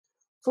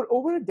For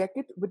over a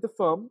decade with the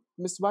firm,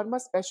 Ms. Verma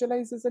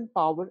specializes in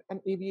power and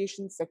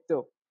aviation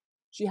sector.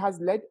 She has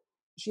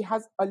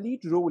a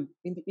lead role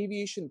in the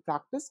aviation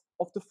practice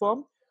of the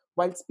firm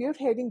while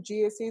spearheading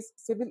JSA's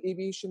civil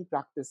aviation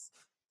practice.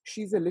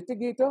 She is a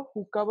litigator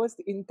who covers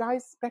the entire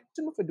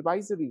spectrum of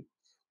advisory,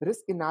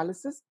 risk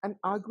analysis, and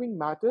arguing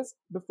matters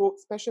before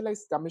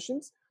specialized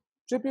commissions,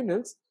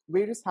 tribunals,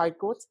 various high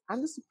courts,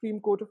 and the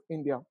Supreme Court of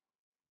India.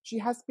 She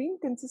has been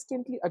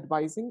consistently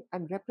advising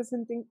and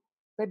representing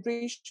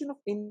Federation of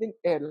Indian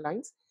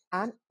Airlines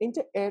and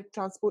Inter-Air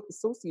Transport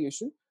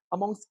Association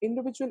amongst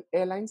individual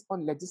airlines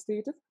on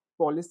legislative,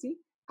 policy,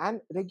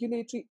 and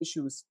regulatory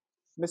issues.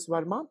 Ms.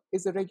 Verma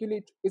is a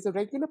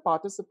regular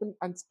participant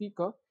and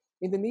speaker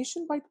in the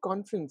nationwide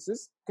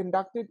conferences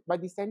conducted by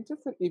the Center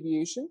for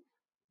Aviation,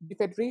 the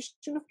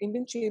Federation of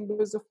Indian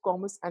Chambers of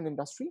Commerce and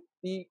Industry,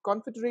 the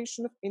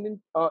Confederation of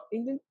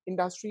Indian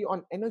Industry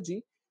on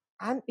Energy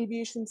and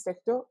Aviation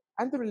sector,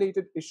 and the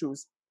related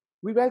issues.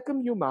 We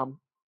welcome you, ma'am.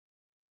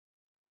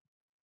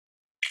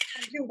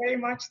 Thank you very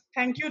much.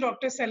 Thank you,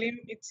 Dr. Salim.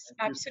 It's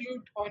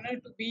absolute honor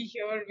to be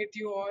here with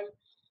you all.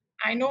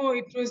 I know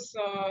it was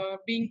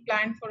being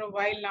planned for a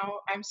while now.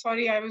 I'm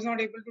sorry I was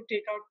not able to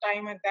take out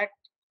time at that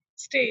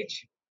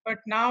stage. But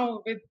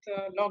now with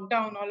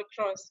lockdown all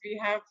across, we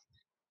have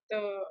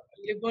the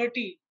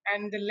liberty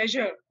and the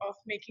leisure of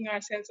making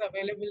ourselves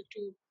available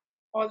to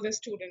all the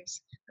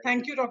students.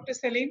 Thank you, Dr.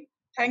 Salim.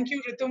 Thank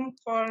you, Ritum,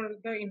 for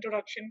the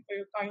introduction, for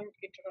your kind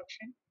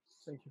introduction.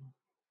 Thank you.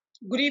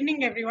 Good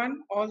evening,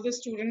 everyone, all the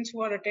students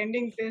who are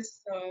attending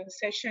this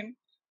session.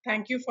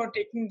 Thank you for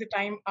taking the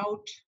time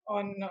out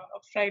on a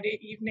Friday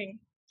evening.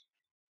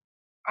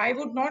 I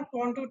would not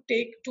want to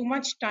take too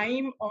much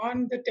time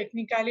on the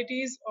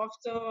technicalities of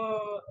the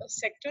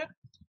sector.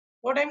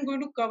 What I'm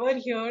going to cover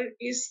here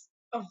is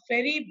a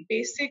very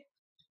basic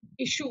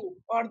issue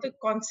or the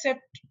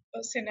concept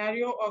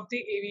scenario of the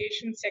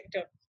aviation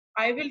sector.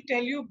 I will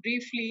tell you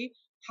briefly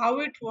how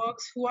it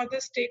works, who are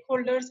the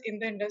stakeholders in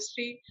the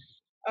industry,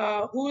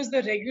 who is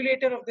the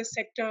regulator of the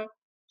sector,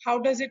 how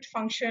does it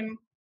function,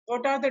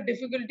 what are the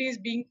difficulties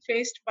being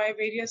faced by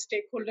various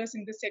stakeholders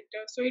in the sector.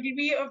 So it will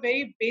be a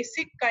very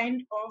basic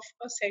kind of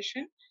a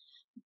session.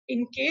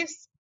 In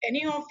case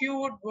any of you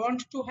would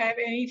want to have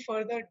any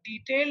further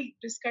detailed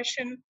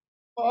discussion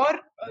or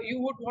you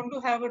would want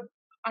to have an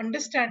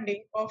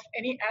understanding of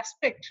any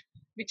aspect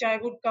which I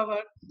would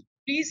cover,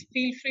 please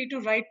feel free to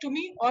write to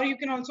me, or you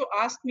can also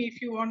ask me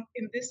if you want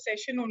in this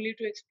session only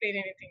to explain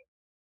anything.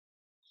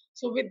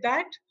 So with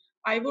that,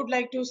 I would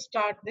like to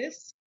start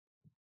this.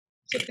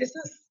 So this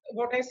is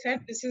what I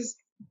said. This is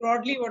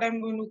broadly what I'm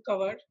going to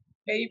cover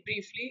very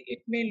briefly. It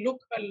may look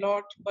a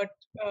lot, but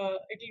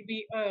it will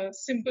be a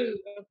simple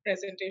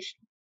presentation.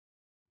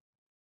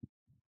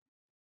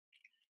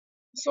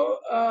 So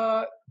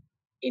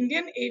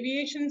Indian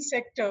aviation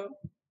sector,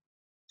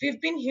 we've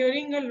been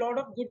hearing a lot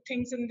of good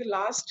things in the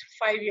last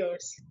 5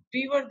 years.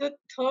 We were the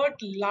third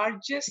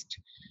largest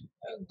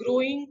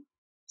growing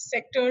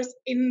sectors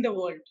in the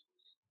world.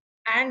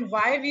 And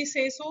why we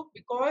say so?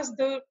 Because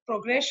the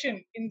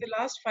progression in the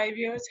last 5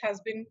 years has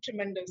been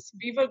tremendous.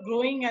 We were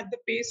growing at the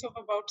pace of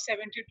about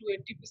 70 to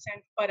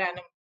 80% per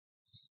annum.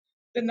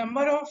 The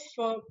number of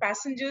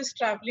passengers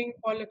traveling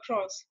all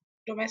across,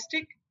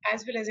 domestic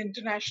as well as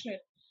international,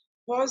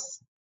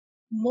 was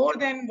more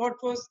than what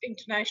was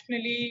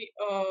internationally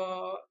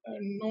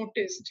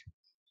noticed.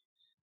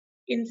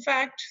 In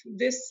fact,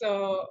 this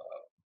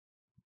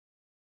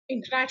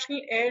International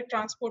Air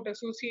Transport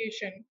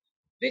Association,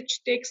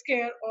 which takes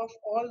care of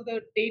all the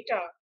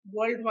data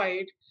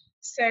worldwide,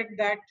 said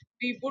that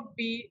we would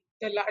be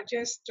the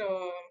largest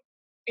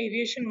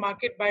aviation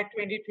market by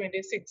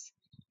 2026.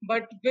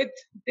 But with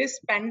this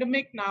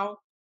pandemic now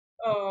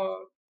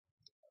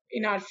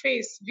in our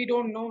face, we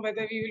don't know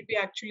whether we will be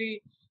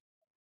actually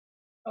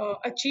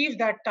achieve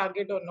that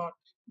target or not.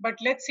 But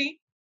let's see.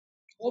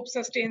 Hope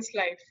sustains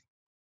life,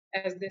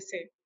 as they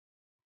say.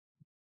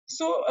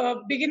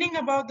 So beginning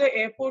about the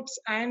airports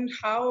and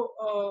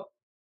how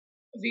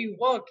we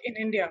work in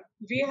India,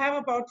 we have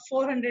about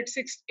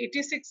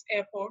 486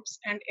 airports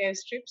and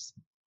airstrips.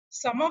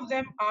 Some of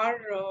them are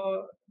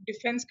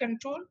defense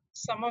controlled,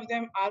 some of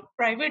them are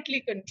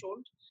privately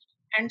controlled,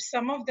 and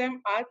some of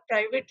them are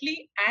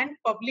privately and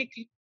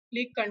publicly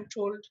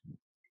controlled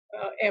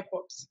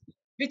airports,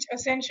 which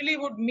essentially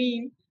would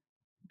mean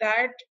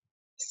that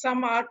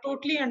some are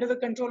totally under the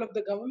control of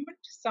the government,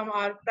 some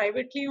are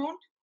privately owned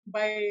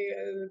by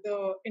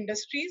the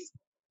industries,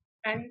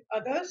 and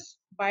others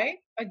by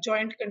a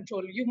joint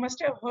control. You must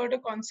have heard a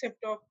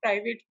concept of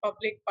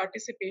private-public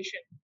participation,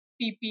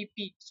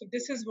 PPP. So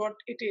this is what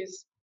it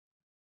is.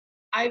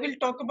 I will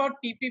talk about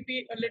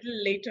PPP a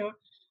little later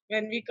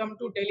when we come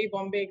to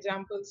Delhi-Bombay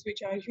examples,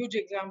 which are huge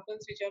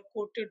examples, which are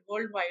quoted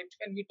worldwide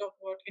when we talk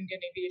about Indian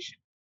aviation.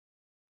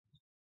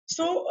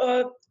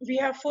 So we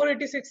have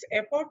 486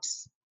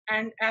 airports,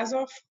 and as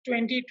of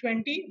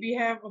 2020, we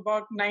have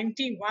about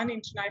 91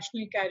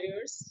 international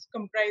carriers,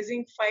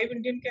 comprising 5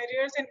 Indian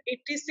carriers and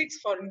 86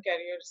 foreign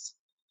carriers.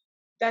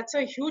 That's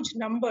a huge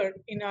number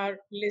in our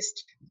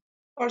list.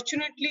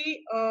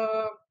 Fortunately,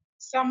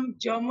 some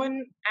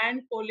German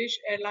and Polish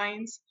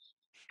airlines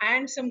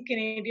and some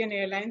Canadian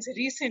airlines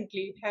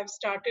recently have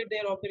started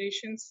their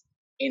operations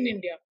in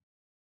India.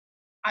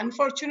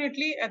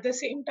 Unfortunately, at the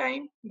same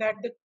time that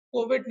the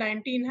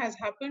COVID-19 has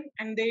happened,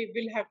 and they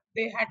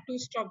had to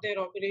stop their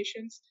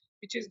operations,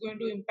 which is going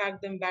to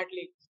impact them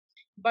badly.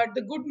 But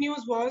the good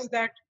news was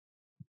that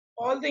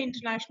all the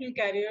international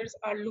carriers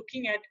are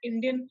looking at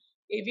Indian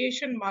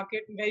aviation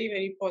market very,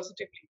 very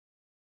positively.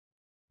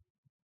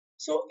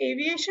 So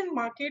aviation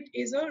market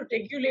is a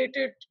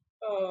regulated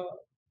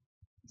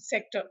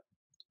sector.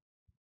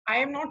 I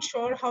am not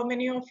sure how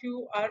many of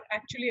you are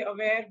actually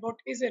aware what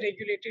is a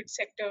regulated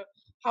sector,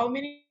 how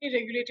many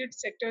regulated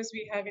sectors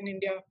we have in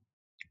India.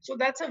 So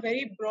that's a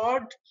very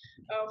broad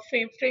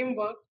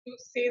framework to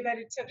say that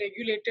it's a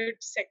regulated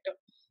sector.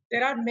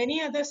 There are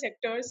many other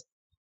sectors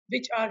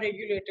which are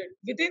regulated.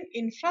 Within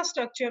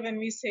infrastructure, when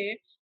we say,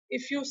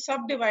 if you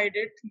subdivide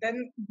it,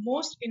 then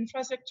most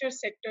infrastructure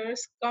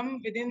sectors come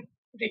within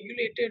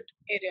regulated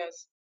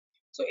areas.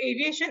 So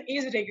aviation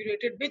is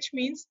regulated, which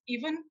means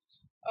even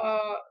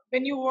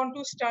when you want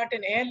to start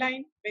an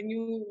airline, when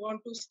you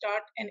want to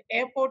start an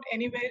airport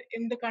anywhere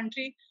in the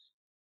country,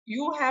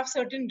 you have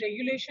certain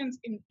regulations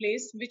in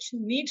place which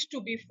need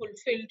to be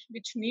fulfilled,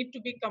 which need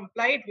to be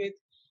complied with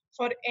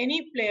for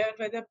any player,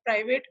 whether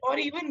private or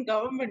even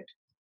government,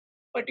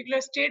 particular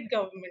state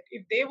government.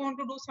 If they want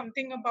to do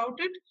something about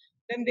it,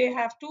 then they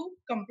have to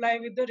comply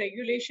with the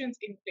regulations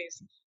in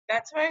place.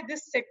 That's why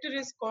this sector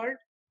is called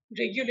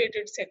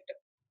regulated sector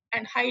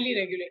and highly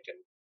regulated.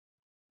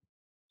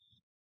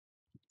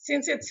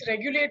 Since it's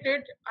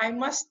regulated, I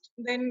must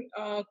then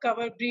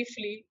cover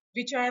briefly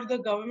which are the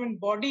government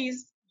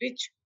bodies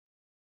which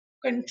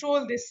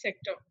control this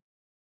sector.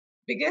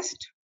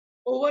 Biggest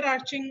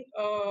overarching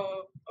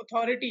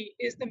authority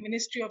is the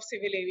Ministry of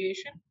Civil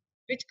Aviation,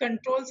 which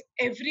controls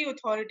every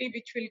authority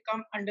which will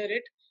come under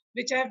it,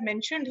 which I have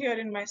mentioned here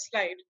in my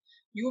slide.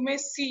 You may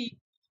see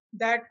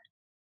that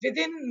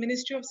within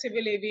Ministry of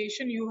Civil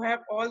Aviation, you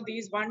have all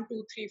these 1,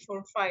 2, 3,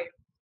 4, 5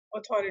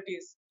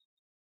 authorities.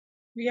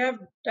 We have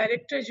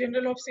Director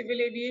General of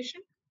Civil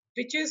Aviation,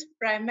 which is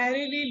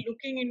primarily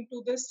looking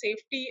into the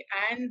safety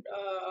and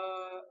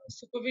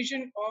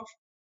supervision of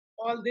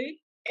all the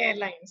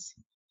airlines.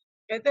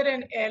 Whether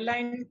an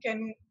airline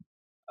can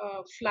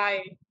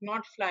fly,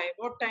 not fly,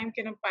 what time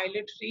can a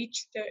pilot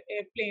reach the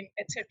airplane,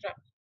 etc.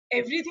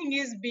 Everything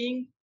is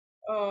being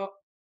uh,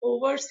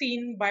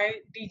 overseen by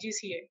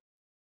DGCA.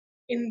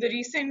 In the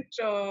recent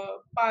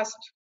past,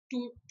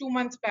 two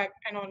months back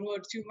and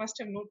onwards, you must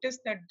have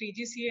noticed that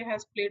DGCA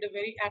has played a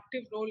very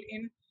active role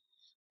in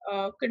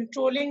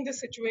controlling the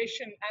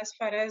situation as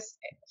far as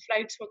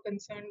flights were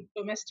concerned,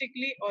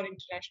 domestically or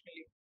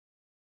internationally.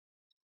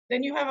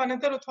 Then you have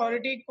another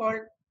authority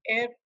called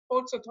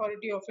Airports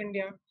Authority of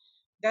India.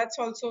 That's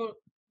also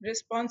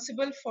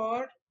responsible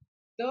for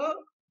the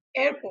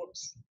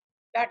airports.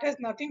 That has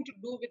nothing to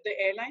do with the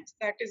airlines.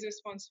 That is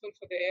responsible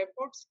for the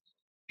airports.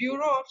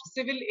 Bureau of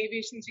Civil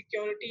Aviation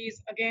Security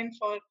is again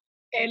for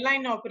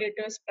airline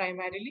operators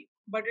primarily,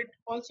 but it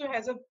also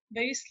has a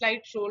very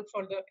slight role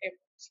for the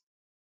airports.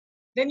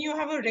 Then you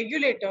have a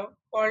regulator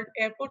called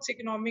Airports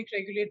Economic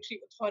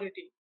Regulatory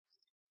Authority.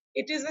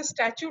 It is a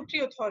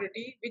statutory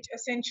authority, which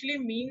essentially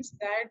means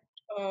that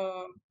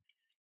uh,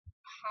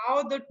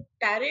 how the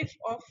tariff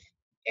of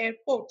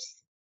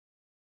airports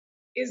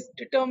is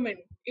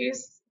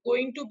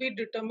going to be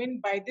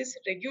determined by this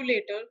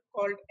regulator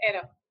called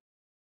ERA.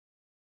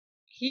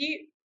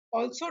 He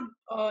also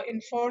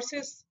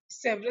enforces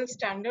several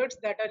standards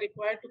that are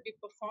required to be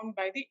performed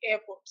by the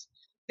airports.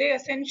 They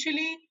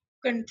essentially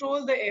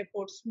control the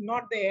airports,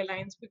 not the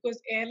airlines,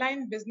 because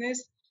airline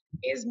business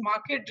is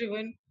market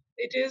driven.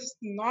 It is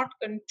not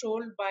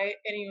controlled by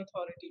any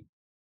authority.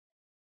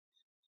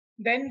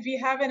 Then we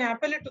have an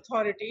appellate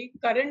authority,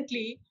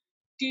 currently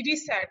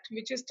TDSAT,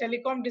 which is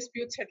Telecom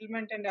Dispute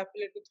Settlement and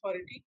Appellate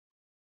Authority.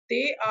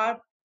 They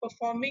are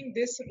performing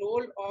this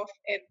role of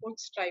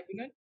airports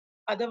tribunal.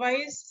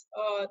 Otherwise,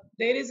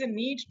 there is a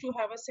need to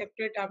have a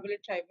separate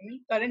appellate tribunal.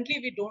 Currently,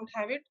 we don't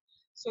have it.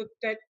 So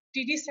that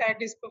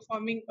TDSAT is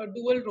performing a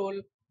dual role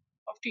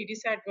of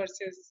TDSAT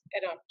versus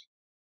ERAT.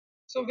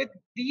 So with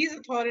these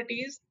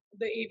authorities,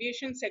 the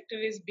aviation sector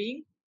is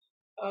being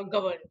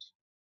governed.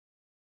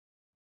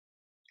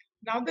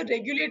 Now the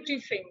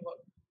regulatory framework.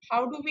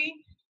 How do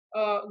we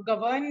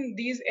govern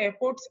these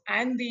airports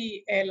and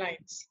the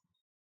airlines?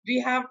 We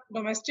have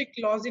domestic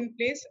laws in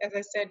place, as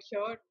I said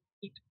here,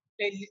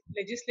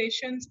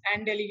 legislations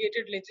and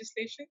delegated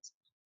legislations.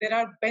 There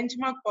are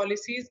benchmark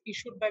policies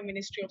issued by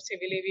Ministry of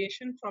Civil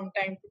Aviation from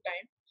time to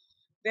time.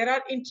 There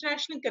are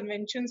international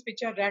conventions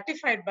which are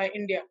ratified by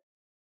India,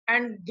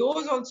 and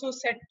those also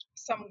set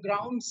some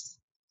grounds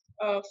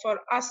for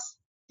us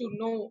to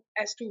know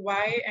as to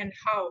why and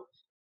how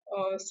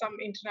some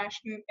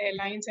international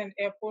airlines and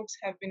airports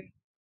have been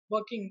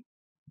working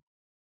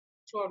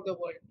throughout the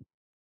world.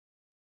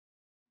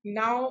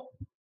 Now,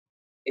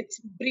 it's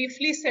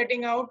briefly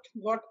setting out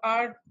what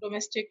are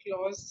domestic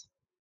laws,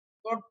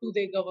 what do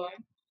they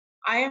govern.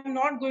 I am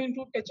not going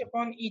to touch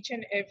upon each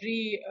and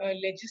every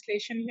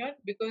legislation here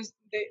because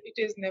it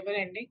is never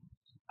ending.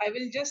 I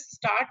will just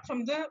start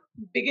from the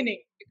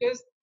beginning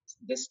because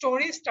the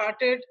story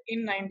started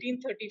in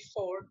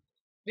 1934,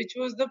 which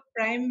was the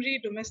primary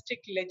domestic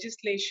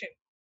legislation,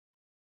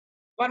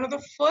 one of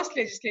the first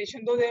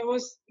legislation, though there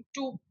was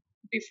two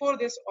before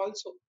this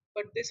also,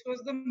 but this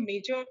was the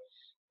major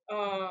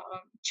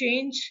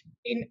change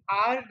in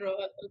our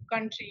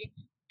country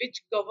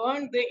which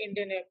governed the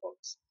Indian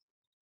airports.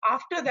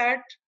 After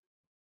that,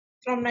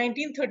 from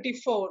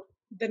 1934,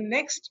 the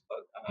next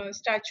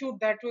statute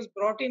that was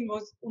brought in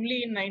was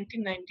only in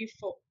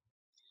 1994,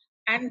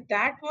 and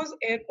that was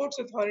Airports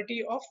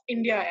Authority of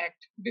India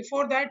Act.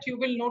 Before that, you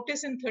will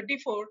notice in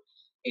 34,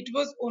 it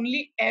was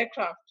only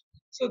aircraft.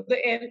 So the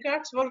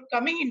aircrafts were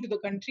coming into the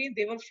country,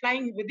 they were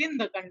flying within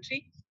the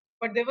country,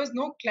 but there was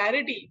no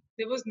clarity.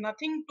 There was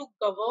nothing to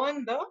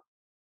govern the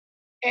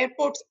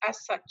airports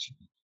as such.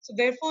 So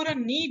therefore, a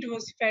need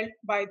was felt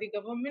by the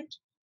government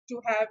to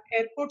have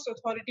Airports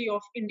Authority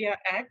of India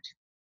Act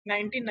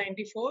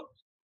 1994.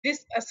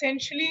 This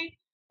essentially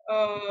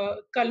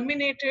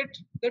culminated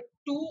the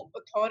two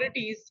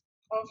authorities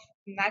of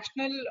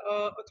national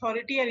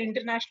authority and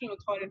international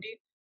authority,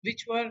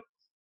 which were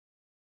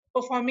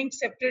performing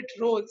separate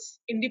roles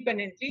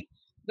independently.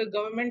 The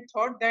government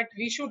thought that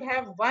we should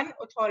have one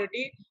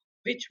authority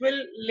which will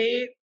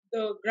lay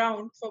the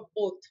ground for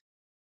both.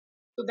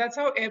 So that's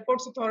how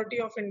Airports Authority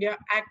of India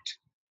Act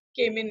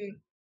came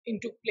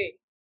into play.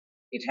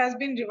 It has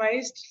been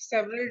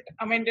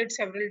amended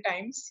several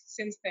times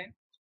since then.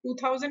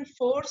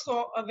 2004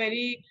 saw a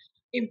very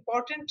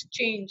important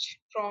change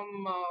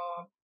from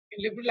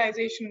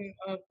liberalization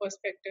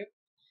perspective.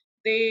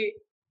 They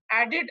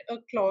added a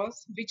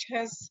clause which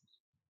has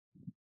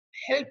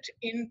helped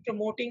in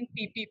promoting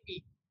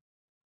PPP.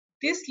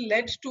 This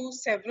led to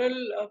several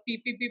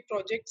PPP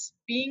projects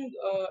being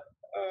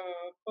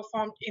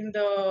performed in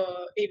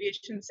the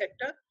aviation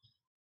sector.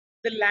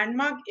 The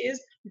landmark is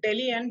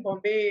Delhi and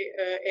Bombay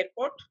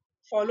airport,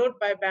 followed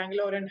by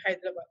Bangalore and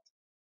Hyderabad.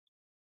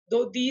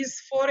 Though these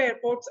four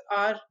airports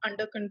are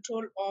under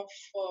control of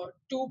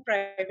two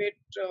private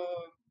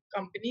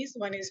companies,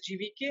 one is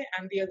GVK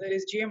and the other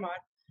is GMR.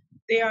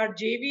 They are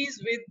JVs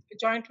with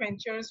joint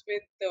ventures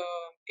with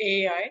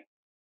AAI,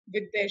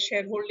 with their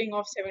shareholding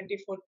of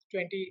 74 to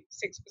 26%.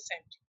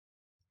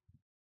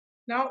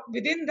 Now,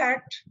 within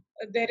that,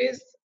 there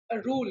is a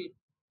rule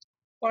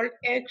called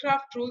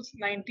Aircraft Rules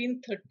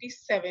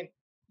 1937.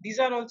 These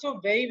are also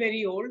very,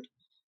 very old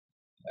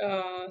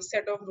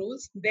set of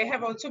rules. They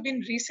have also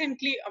been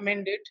recently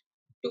amended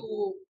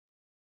to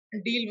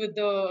deal with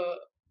the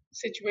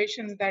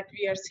situations that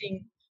we are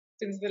seeing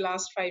since the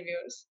last 5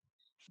 years.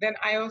 Then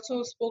I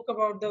also spoke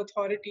about the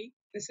authority.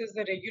 This is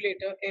the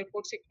regulator,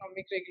 Airports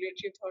Economic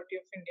Regulatory Authority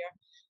of India.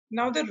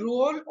 Now, the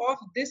role of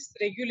this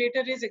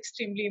regulator is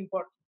extremely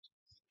important.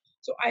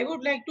 So I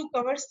would like to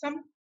cover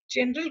some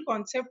general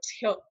concepts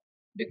here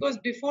because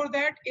before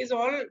that is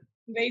all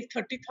very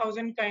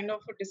 30,000 kind of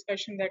a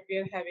discussion that we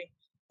are having,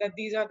 that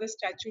these are the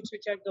statutes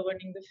which are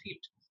governing the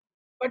field.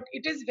 But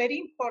it is very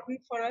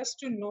important for us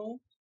to know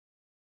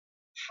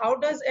how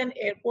does an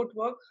airport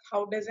work,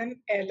 how does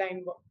an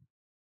airline work.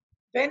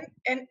 When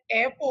an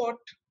airport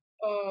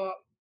uh,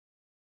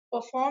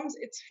 performs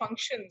its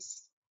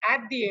functions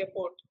at the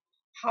airport,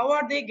 how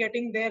are they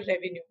getting their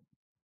revenue?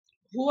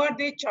 Who are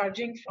they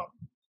charging from?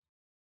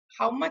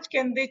 How much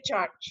can they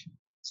charge?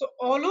 So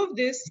all of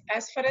this,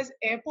 as far as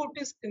airport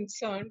is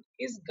concerned,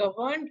 is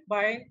governed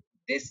by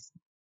this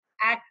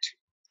act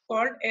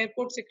called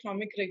Airports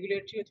Economic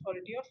Regulatory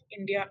Authority of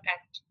India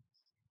Act.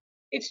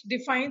 It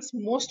defines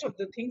most of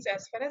the things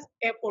as far as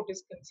airport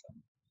is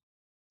concerned.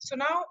 So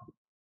now,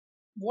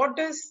 what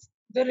does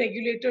the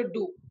regulator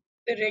do?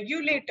 The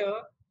regulator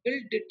will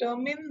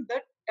determine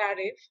the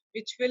tariff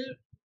which will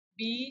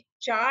be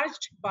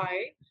charged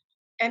by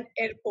an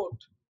airport.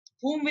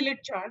 Whom will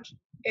it charge?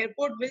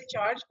 Airport will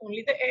charge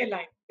only the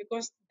airline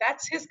because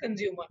that's his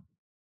consumer.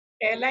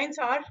 Airlines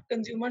are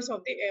consumers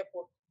of the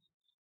airport.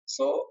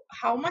 So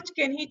how much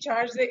can he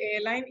charge the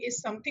airline is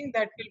something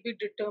that will be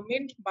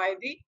determined by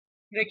the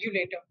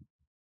regulator.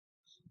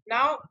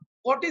 Now,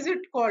 what is it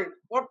called?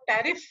 What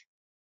tariff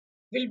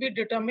will be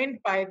determined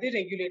by the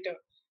regulator?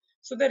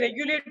 So the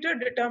regulator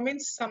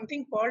determines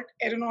something called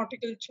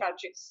aeronautical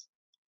charges.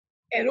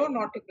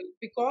 Aeronautical,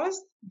 because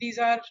these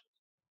are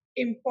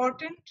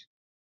important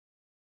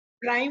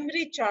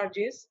primary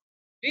charges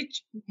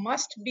which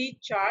must be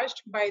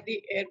charged by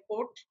the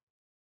airport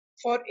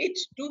for it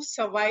to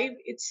survive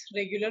its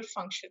regular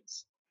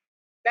functions.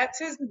 That's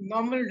his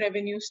normal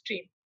revenue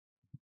stream.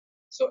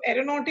 So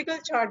aeronautical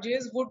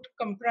charges would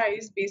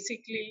comprise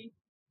basically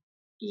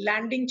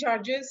landing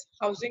charges,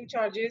 housing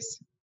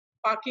charges,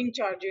 parking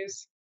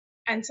charges,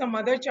 and some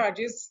other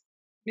charges,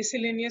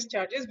 miscellaneous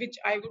charges, which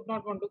I would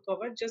not want to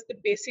cover, just the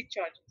basic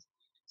charges.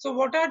 So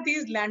what are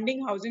these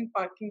landing, housing,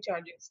 parking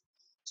charges?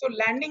 So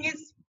landing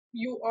is,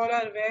 you all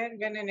are aware,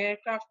 when an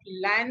aircraft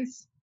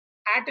lands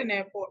at an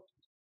airport,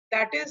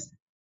 that is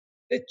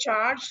the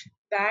charge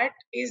that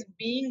is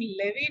being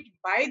levied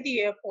by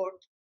the airport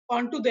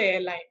onto the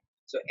airline.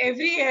 So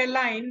every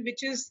airline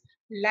which is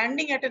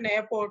landing at an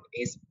airport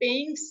is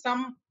paying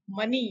some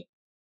money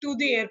to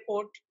the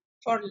airport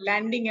for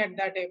landing at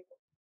that airport.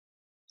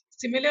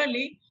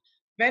 Similarly,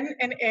 when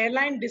an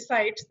airline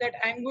decides that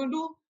I'm going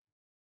to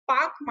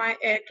park my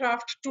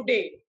aircraft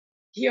today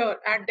here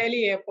at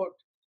Delhi airport,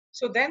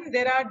 so then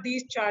there are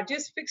these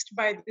charges fixed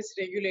by this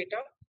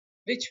regulator,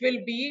 which will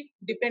be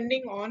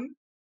depending on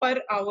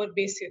per hour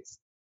basis.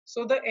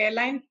 So the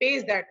airline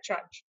pays that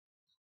charge.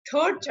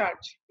 Third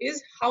charge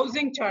is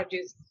housing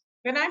charges.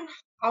 When I'm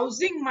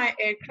housing my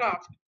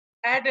aircraft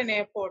at an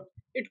airport,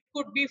 it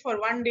could be for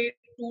 1 day,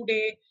 2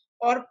 day,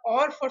 or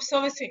for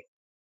servicing.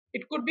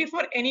 It could be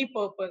for any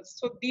purpose.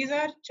 So these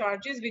are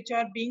charges which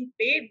are being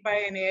paid by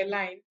an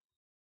airline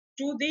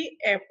to the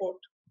airport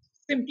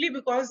simply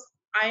because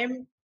I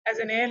am, as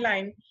an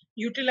airline,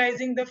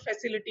 utilizing the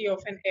facility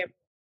of an airport.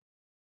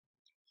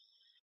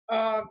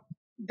 Uh,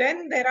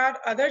 then there are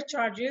other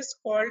charges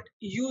called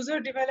user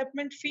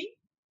development fee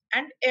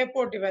and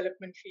airport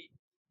development fee.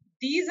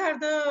 These are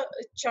the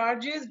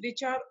charges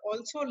which are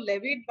also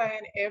levied by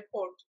an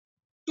airport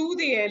to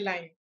the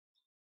airline.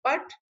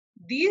 But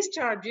these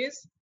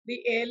charges,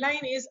 the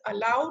airline is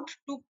allowed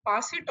to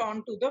pass it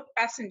on to the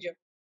passenger.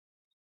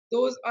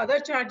 Those other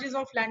charges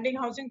of landing,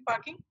 housing,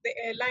 parking, the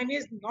airline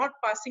is not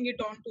passing it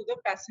on to the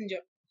passenger.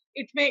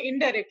 It may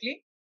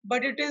indirectly,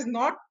 but it is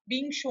not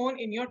being shown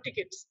in your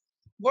tickets.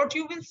 What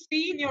you will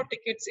see in your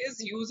tickets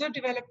is user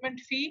development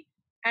fee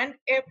and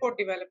airport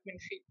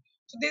development fee.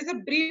 So there's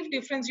a brief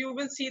difference. You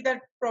will see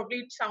that probably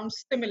it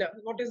sounds similar.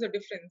 What is the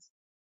difference?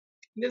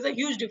 There's a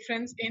huge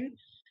difference in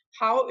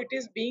how it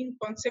is being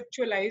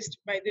conceptualized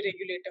by the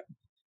regulator.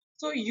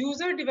 So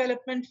user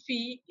development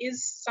fee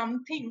is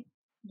something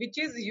which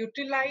is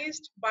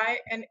utilized by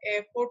an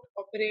airport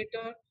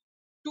operator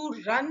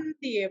to run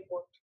the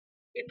airport.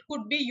 It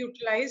could be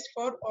utilized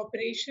for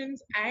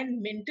operations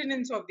and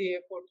maintenance of the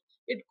airport.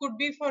 It could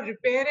be for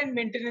repair and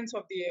maintenance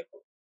of the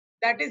airport.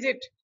 That is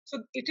it.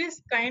 So it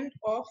is kind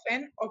of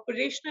an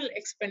operational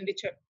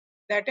expenditure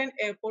that an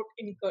airport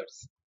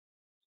incurs.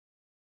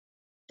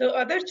 The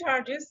other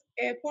charge is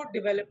airport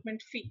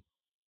development fee.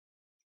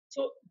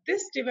 So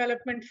this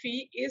development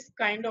fee is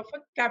kind of a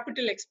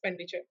capital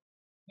expenditure,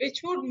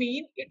 which would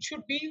mean it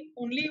should be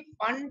only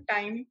one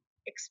time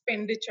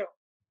expenditure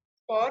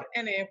for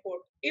an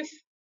airport. If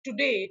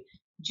today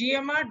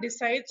GMR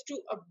decides to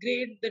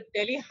upgrade the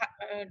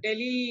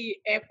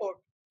Delhi airport,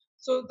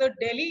 so the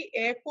Delhi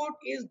airport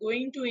is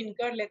going to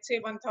incur, let's say,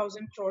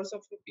 1,000 crores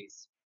of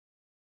rupees.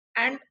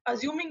 And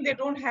assuming they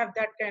don't have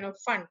that kind of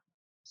fund,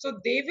 so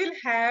they will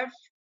have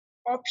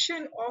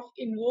option of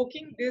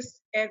invoking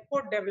this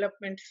airport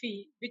development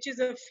fee, which is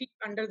a fee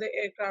under the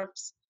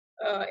Airports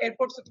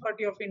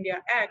Authority of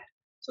India Act.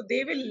 So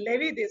they will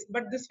levy this,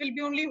 but this will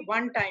be only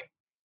one time,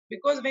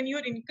 because when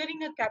you're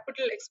incurring a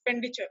capital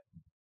expenditure,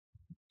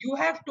 you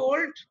have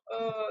told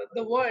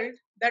the world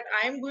that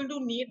I am going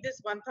to need this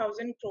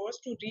 1,000 crores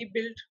to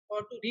rebuild or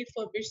to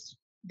refurbish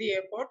the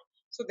airport.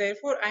 So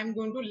therefore, I'm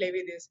going to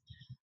levy this.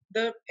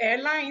 The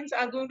airlines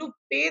are going to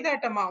pay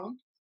that amount,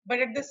 but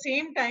at the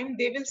same time,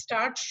 they will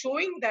start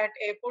showing that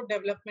airport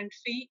development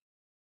fee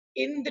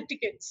in the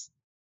tickets.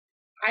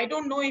 I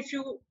don't know if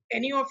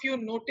any of you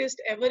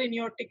noticed ever in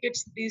your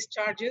tickets these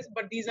charges,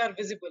 but these are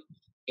visible.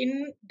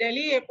 In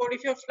Delhi airport,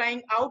 if you're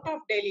flying out of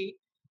Delhi,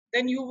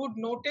 then you would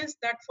notice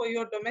that for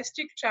your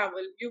domestic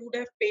travel, you would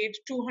have paid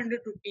 200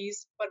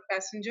 rupees per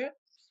passenger.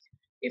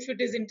 If it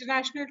is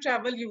international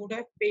travel, you would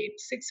have paid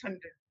 600.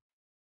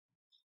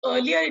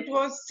 Earlier, it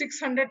was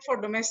 600 for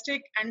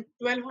domestic and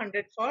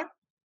 1200 for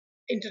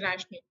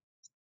international.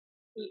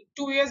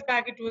 2 years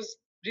back, it was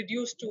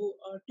reduced to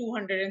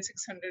 200 and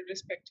 600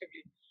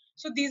 respectively.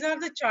 So these are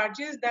the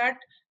charges that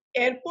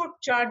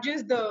airport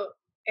charges the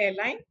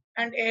airline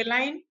and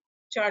airline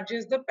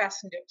charges the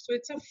passenger. So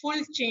it's a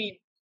full chain.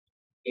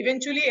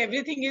 Eventually,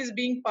 everything is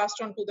being passed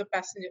on to the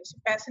passengers. So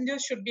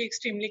passengers should be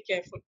extremely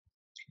careful.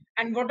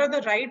 And what are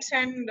the rights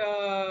and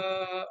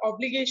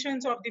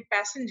obligations of the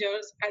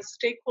passengers as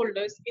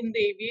stakeholders in the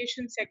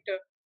aviation sector?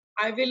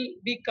 I will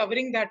be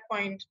covering that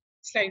point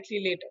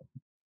slightly later.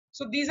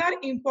 So these are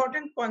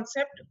important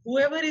concepts.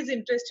 Whoever is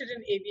interested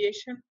in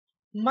aviation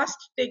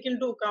must take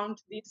into account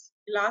these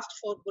last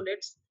four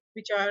bullets,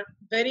 which are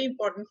very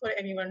important for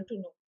anyone to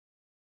know.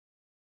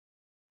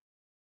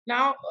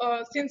 Now,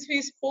 since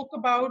we spoke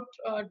about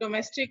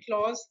domestic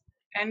laws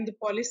and the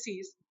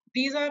policies,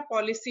 these are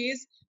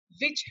policies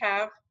which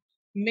have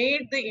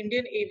made the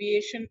Indian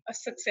aviation a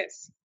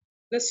success.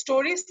 The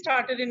story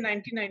started in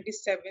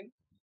 1997,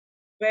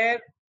 where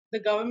the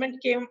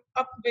government came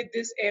up with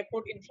this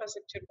airport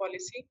infrastructure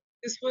policy.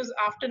 This was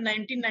after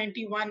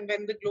 1991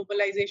 when the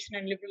globalization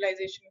and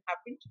liberalization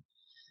happened.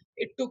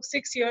 It took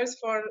 6 years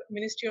for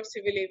Ministry of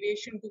Civil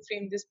Aviation to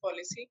frame this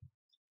policy.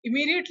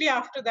 Immediately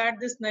after that,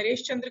 this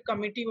Naresh Chandra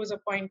committee was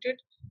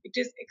appointed. It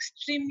is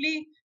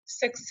extremely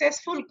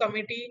successful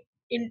committee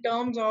in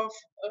terms of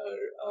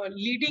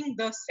leading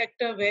the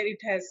sector where it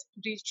has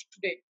reached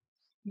today.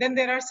 Then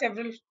there are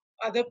several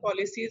other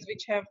policies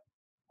which have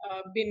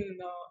been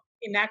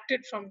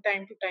enacted from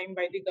time to time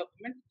by the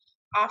government.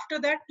 After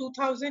that,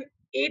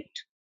 2008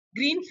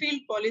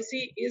 Greenfield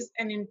policy is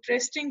an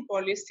interesting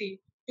policy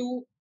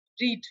to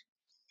read.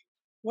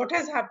 What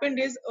has happened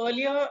is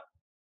earlier,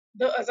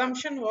 the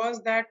assumption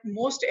was that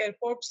most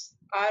airports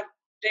are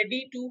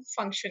ready to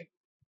function.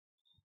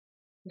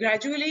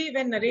 Gradually,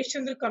 when Naresh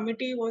Chandra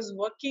committee was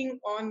working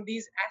on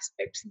these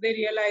aspects, they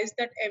realized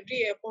that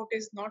every airport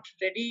is not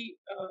ready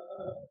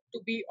to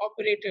be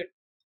operated.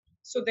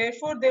 So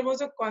therefore, there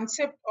was a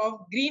concept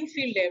of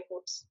greenfield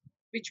airports,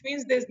 which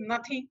means there's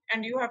nothing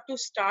and you have to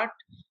start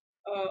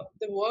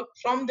the work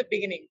from the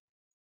beginning.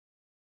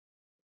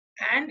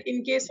 And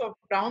in case of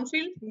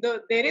brownfield,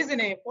 there is an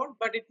airport,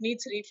 but it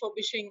needs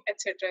refurbishing,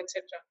 etc.,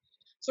 etc.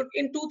 So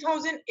in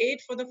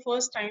 2008, for the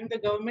first time, the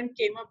government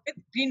came up with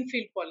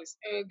greenfield policy,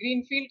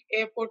 greenfield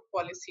airport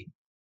policy.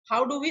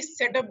 How do we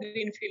set up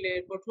greenfield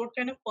airport? What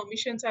kind of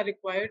permissions are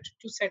required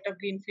to set up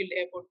greenfield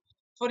airport?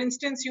 For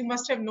instance, you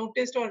must have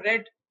noticed or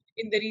read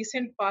in the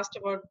recent past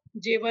about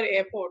𝐏𝐸𝐻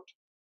Airport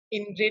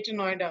in Greater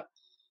Noida.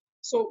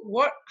 So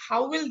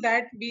how will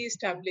that be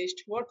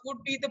established? What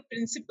would be the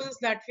principles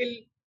that will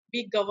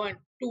be governed?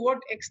 To what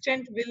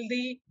extent will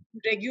the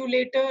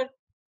regulator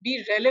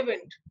be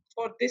relevant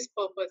for this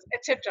purpose,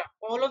 etc.?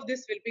 All of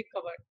this will be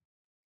covered.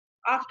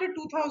 After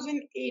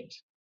 2008,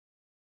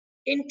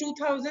 in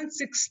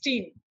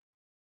 2016,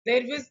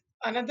 there was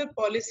another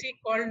policy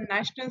called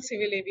National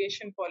Civil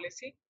Aviation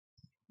Policy,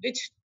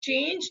 which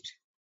changed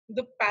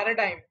the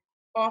paradigm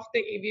of the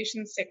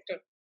aviation sector.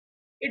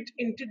 It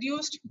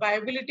introduced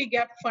viability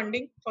gap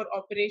funding for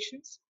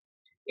operations.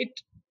 It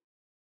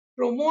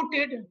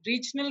promoted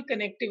regional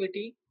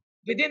connectivity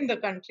within the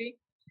country.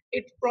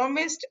 It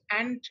promised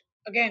and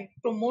again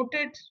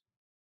promoted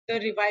the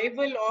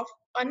revival of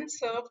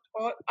unserved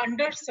or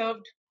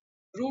underserved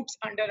routes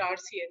under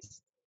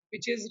RCS,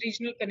 which is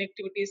Regional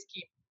Connectivity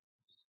Scheme.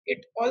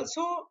 It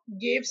also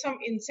gave some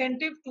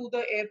incentive to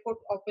the airport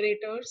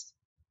operators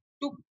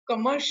to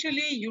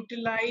commercially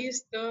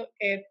utilize the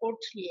airport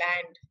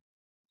land.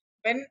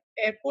 When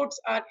airports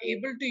are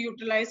able to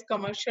utilize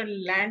commercial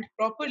land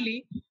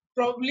properly,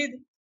 probably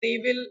they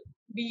will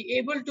be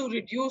able to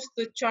reduce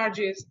the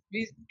charges.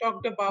 We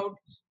talked about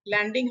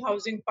landing,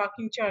 housing,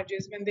 parking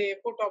charges. When the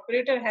airport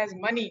operator has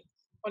money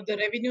or the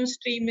revenue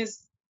stream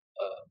is,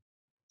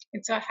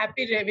 it's a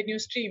happy revenue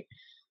stream,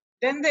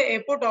 then the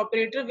airport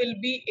operator will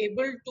be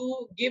able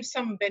to give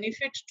some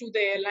benefit to the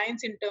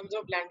airlines in terms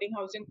of landing,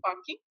 housing,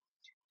 parking.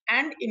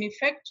 And in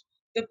effect,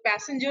 the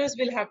passengers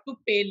will have to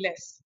pay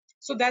less.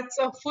 So that's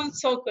a full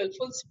circle,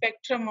 full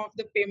spectrum of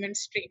the payment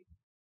stream.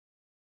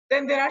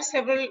 Then there are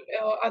several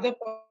other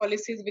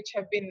policies which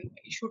have been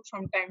issued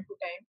from time to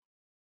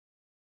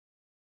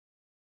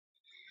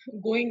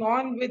time. Going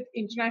on with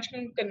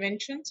international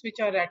conventions which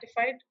are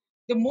ratified,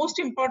 the most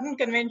important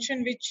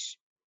convention which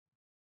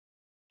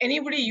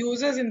anybody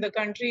uses in the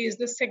country is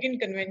the second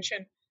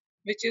convention,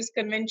 which is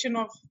Convention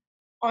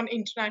on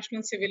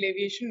International Civil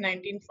Aviation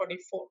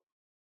 1944.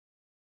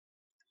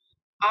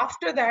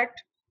 After that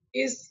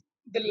is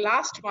the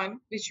last one,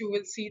 which you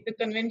will see, the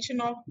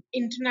Convention of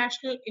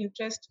International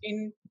Interest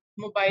in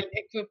Mobile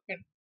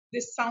Equipment.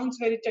 This sounds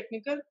very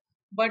technical,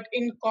 but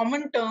in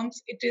common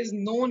terms, it is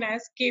known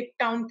as Cape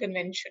Town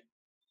Convention.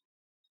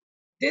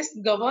 This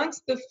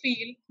governs the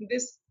field.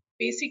 This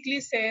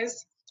basically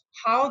says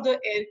how the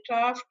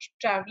aircraft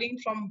traveling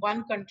from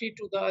one country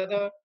to the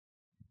other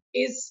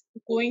is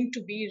going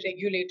to be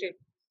regulated.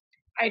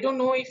 I don't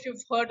know if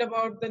you've heard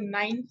about the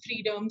 9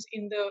 freedoms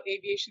in the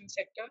aviation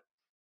sector.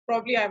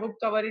 Probably I would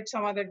cover it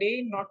some other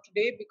day, not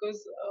today, because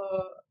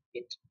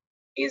it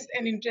is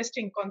an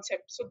interesting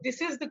concept. So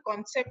this is the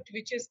concept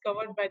which is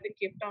covered by the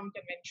Cape Town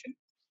Convention.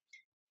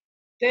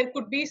 There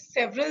could be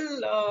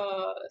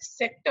several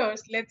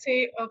sectors. Let's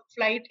say a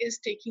flight is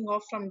taking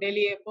off from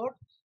Delhi airport.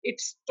 It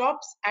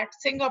stops at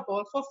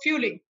Singapore for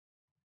fueling.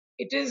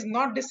 It is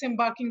not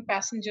disembarking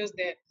passengers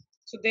there.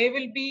 So there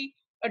will be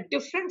a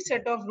different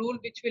set of rules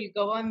which will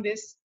govern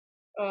this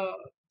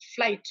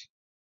flight,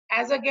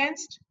 as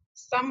against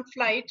some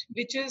flight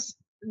which is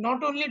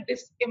not only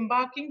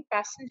disembarking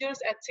passengers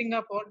at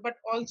Singapore but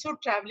also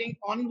traveling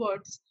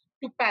onwards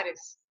to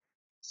Paris.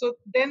 So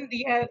then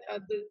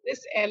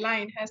this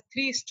airline has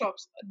 3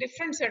 stops. A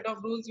different set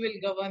of rules will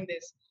govern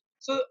this.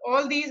 So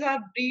all these are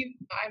brief.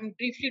 I'm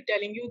briefly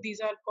telling you, these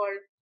are called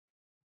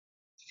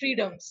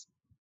freedoms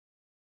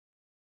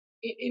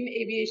in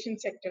aviation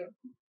sector.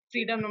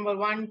 Freedom number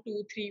 1,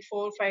 2, 3,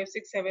 4, 5,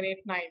 6, 7, 8,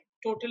 9.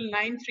 Total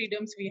 9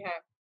 freedoms we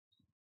have.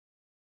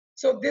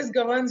 So this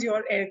governs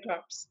your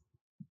aircrafts.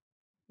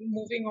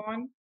 Moving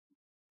on.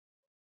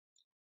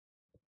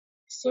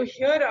 So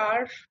here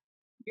are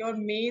your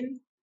main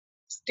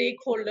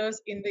stakeholders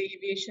in the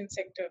aviation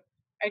sector.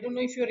 I don't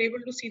know if you're able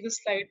to see the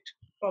slide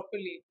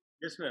properly.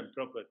 Yes, ma'am,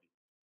 properly.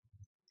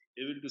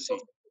 Able to see.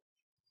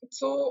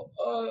 So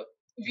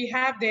we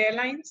have the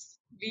airlines,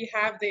 we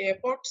have the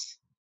airports,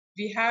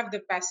 we have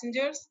the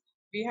passengers,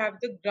 we have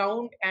the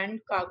ground and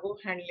cargo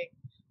handling.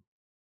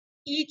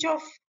 Each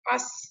of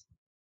us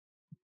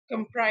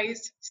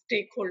comprise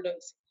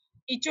stakeholders.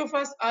 Each of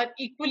us are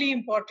equally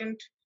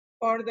important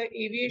for the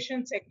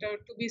aviation sector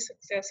to be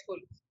successful.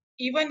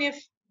 even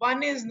if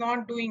one is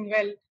not doing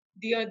well,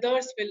 the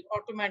others will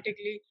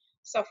automatically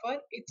suffer.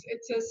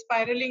 It's a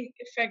spiraling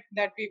effect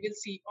that we will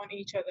see on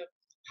each other.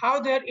 How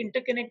they're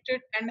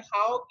interconnected and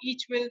how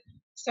each will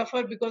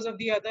suffer because of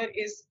the other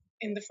is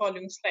in the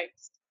following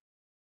slides.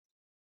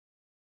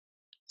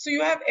 So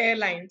you have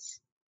airlines.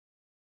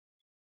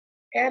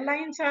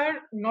 Airlines are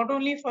not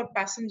only for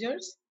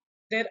passengers,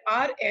 there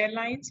are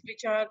airlines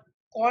which are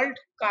called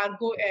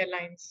cargo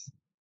airlines.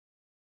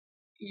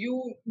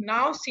 You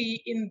now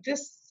see in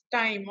this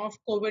time of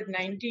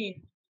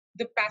COVID-19,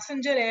 the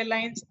passenger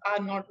airlines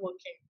are not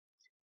working.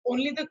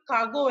 Only the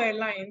cargo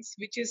airlines,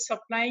 which is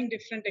supplying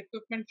different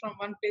equipment from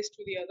one place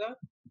to the other,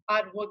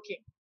 are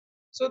working.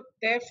 So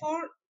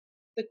therefore,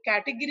 the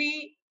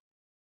category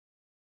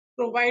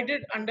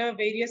provided under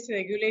various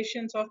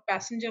regulations of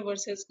passenger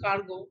versus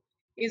cargo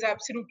is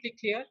absolutely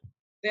clear.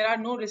 There are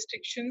no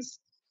restrictions.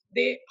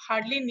 They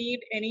hardly need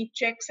any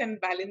checks and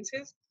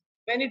balances.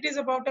 When it is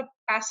about a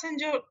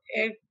passenger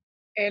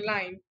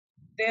airline,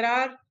 there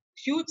are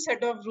huge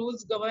set of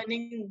rules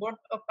governing what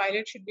a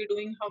pilot should be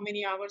doing, how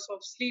many hours of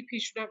sleep he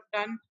should have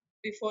done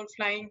before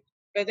flying,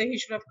 whether he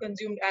should have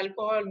consumed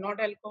alcohol, not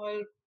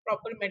alcohol,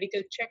 proper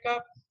medical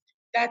checkup.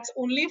 That's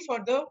only for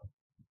the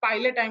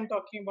pilot I'm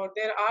talking about.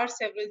 There are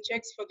several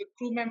checks for the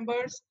crew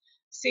members,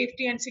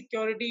 safety and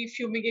security,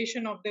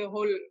 fumigation of the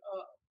whole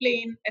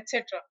plane,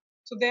 etc.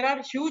 So there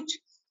are huge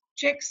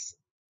checks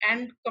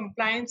and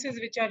compliances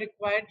which are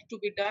required to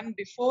be done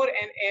before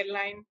an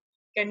airline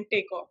can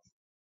take off.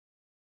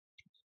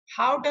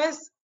 How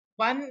does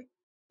one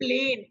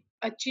plane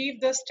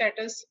achieve the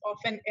status of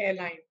an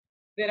airline?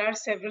 There are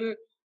several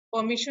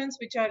permissions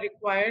which are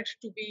required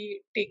to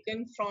be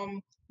taken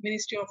from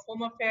Ministry of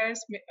Home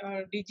Affairs,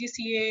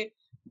 DGCA,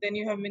 then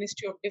you have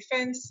Ministry of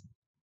Defense,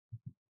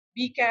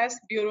 BCAS,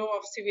 Bureau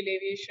of Civil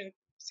Aviation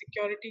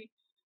Security.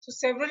 So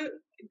several,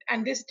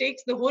 and this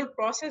takes, the whole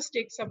process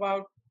takes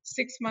about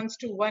 6 months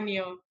to 1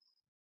 year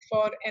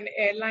for an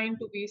airline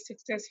to be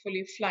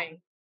successfully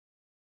flying.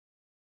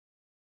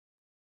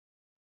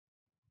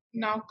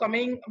 Now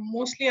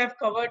mostly I've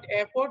covered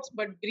airports,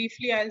 but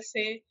briefly I'll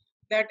say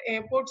that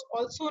airports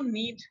also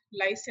need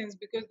license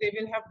because they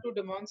will have to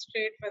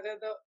demonstrate whether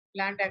the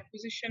land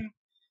acquisition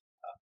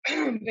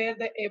where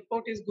the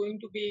airport is going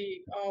to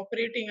be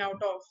operating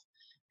out of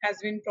has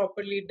been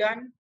properly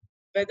done,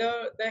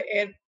 whether the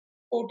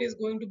airport is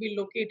going to be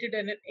located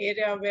in an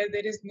area where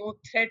there is no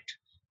threat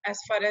as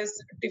far as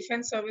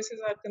defense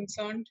services are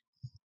concerned,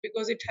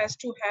 because it has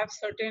to have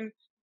certain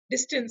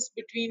distance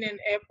between an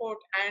airport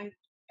and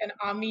an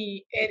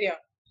army area.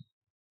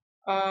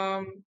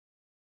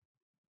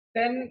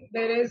 Then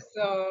there is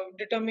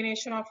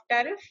determination of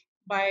tariff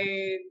by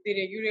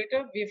the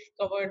regulator. We've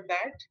covered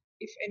that.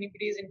 If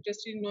anybody is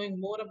interested in knowing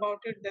more about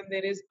it, then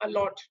there is a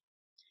lot.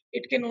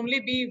 It can only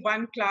be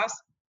one class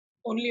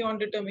only on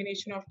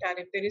determination of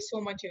tariff. There is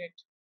so much in it.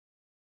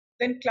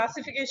 Then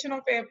classification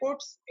of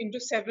airports into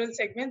several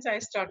segments. I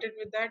started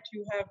with that.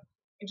 You have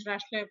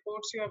international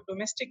airports, you have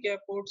domestic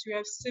airports, you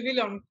have civil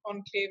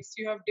enclaves,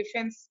 you have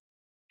defense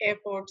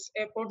airports,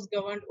 airports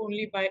governed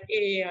only by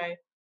AAI,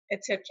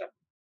 etc.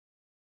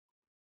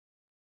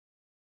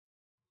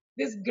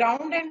 This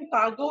ground and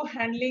cargo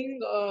handling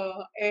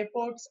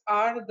airports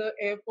are the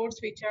airports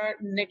which are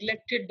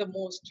neglected the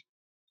most.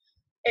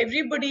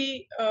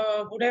 Everybody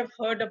would have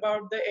heard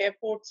about the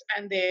airports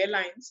and the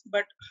airlines,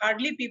 but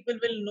hardly people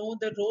will know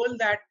the role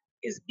that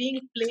is being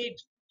played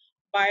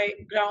by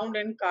ground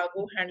and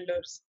cargo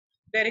handlers.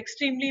 They're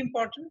extremely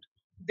important.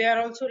 They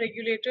are also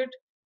regulated.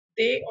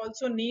 They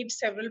also need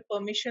several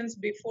permissions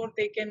before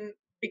they can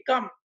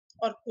become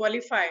or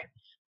qualify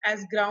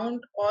as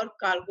ground or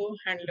cargo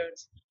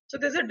handlers. So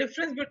there's a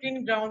difference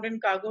between ground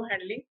and cargo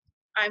handling.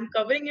 I'm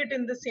covering it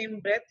in the same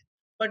breath,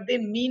 but they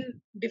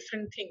mean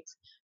different things.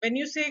 When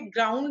you say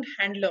ground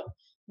handler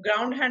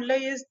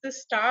is the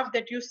staff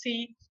that you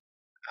see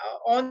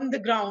on the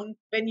ground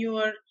when you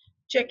are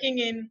checking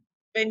in,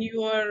 when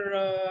you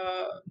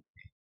are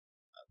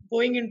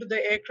going into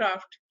the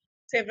aircraft.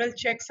 Several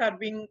checks are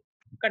being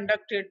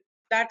conducted.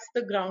 That's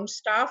the ground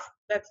staff,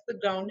 that's the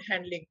ground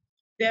handling.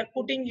 They are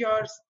putting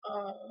your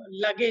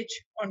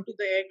luggage onto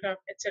the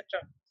aircraft, etc.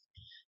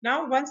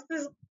 Now, once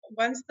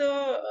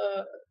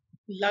the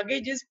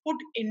luggage is put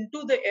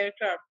into the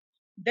aircraft,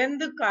 then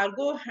the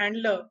cargo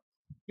handler,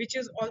 which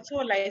is also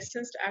a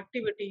licensed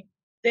activity,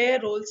 their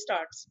role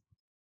starts.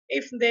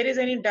 If there is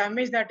any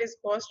damage that is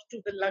caused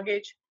to the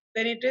luggage,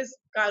 then it is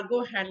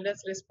cargo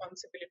handler's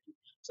responsibility.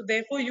 So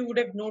therefore, you would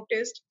have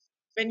noticed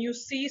when you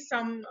see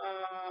some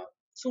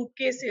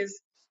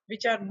suitcases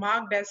which are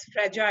marked as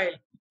fragile,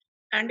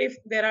 and if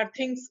there are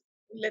things,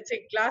 let's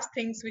say glass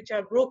things which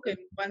are broken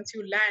once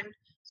you land,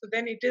 so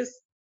then it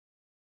is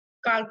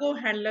cargo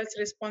handler's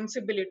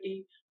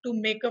responsibility to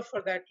make up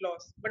for that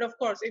loss. But of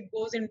course, it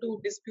goes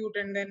into dispute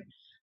and then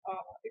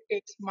it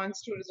takes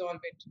months to resolve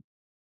it.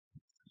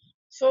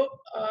 So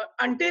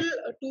until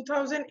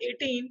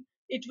 2018,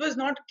 it was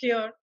not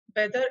clear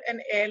whether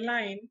an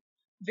airline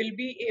will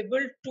be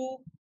able to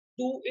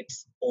do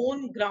its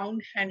own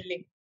ground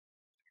handling.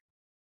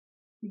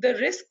 The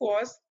risk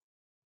was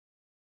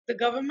The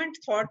government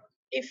thought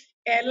if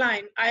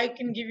airline, I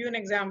can give you an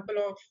example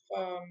of,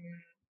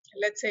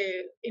 let's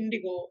say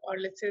Indigo or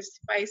let's say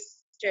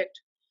SpiceJet.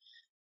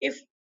 If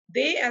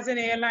they as an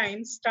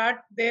airline start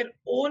their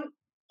own,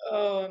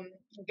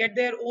 get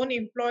their own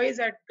employees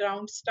at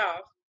ground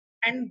staff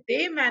and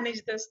they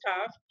manage the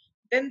staff,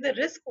 then the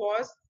risk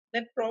was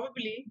that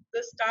probably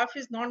the staff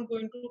is not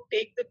going to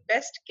take the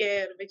best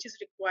care which is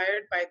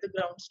required by the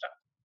ground staff.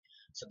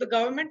 So the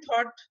government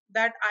thought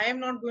that I am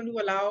not going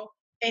to allow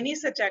any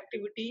such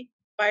activity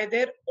by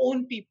their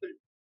own people.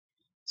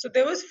 So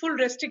there was full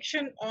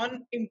restriction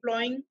on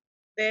employing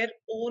their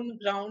own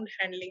ground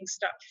handling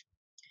staff.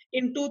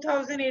 In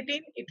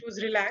 2018, it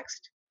was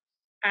relaxed,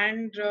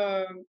 and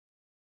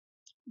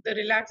the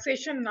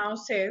relaxation now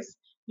says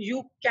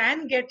you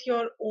can get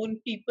your own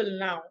people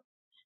now,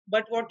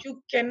 but what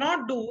you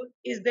cannot do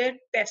is their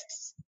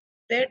tests.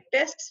 Their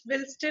tests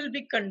will still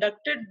be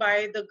conducted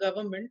by the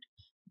government.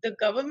 The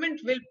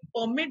government will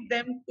permit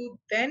them to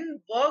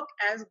then work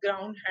as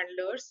ground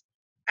handlers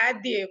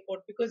at the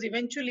airport, because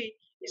eventually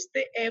it's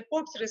the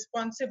airport's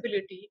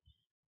responsibility,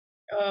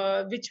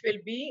 which will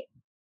be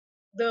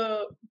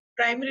the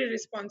primary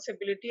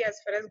responsibility as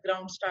far as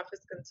ground staff is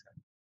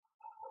concerned.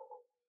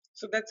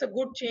 So that's a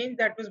good change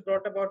that was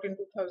brought about in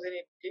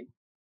 2018.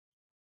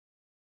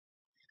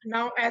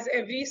 Now, as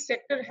every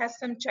sector has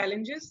some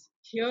challenges,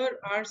 here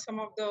are some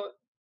of the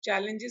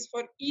challenges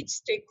for each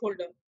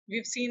stakeholder.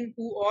 We've seen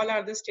who all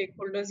are the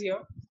stakeholders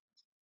here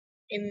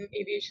in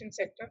aviation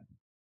sector.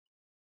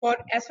 For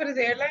as far as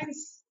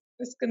airlines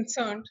is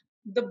concerned,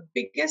 the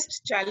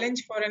biggest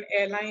challenge for an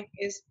airline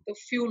is the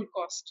fuel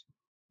cost.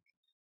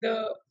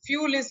 The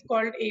fuel is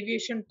called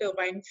aviation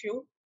turbine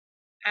fuel,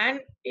 and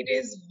it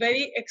is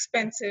very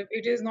expensive.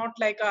 It is not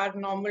like our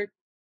normal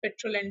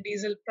petrol and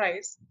diesel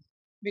price,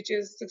 which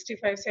is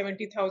 65,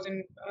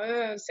 70,000,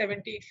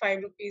 75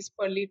 rupees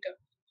per liter.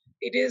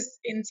 It is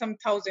in some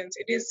thousands.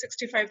 It is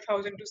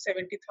 65,000 to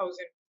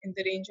 70,000, in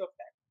the range of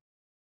that.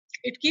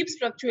 It keeps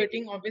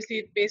fluctuating,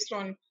 obviously, based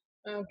on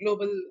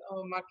global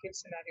market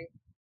scenario.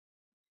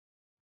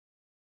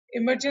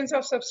 Emergence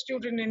of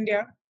substitute in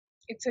India,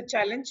 it's a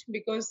challenge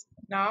because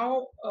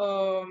now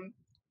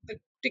the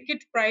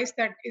ticket price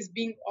that is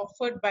being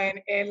offered by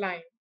an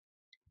airline,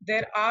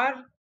 there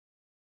are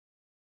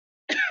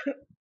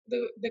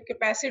the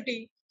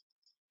capacity,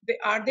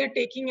 are they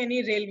taking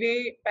any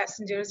railway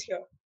passengers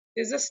here?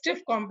 There's a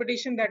stiff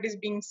competition that is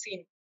being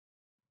seen.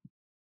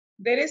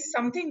 There is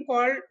something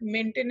called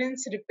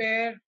maintenance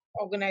repair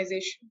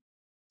organization.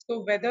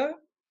 So whether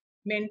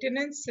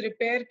maintenance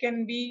repair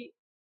can be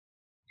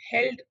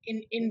held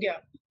in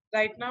India.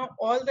 Right now,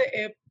 all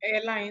the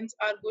airlines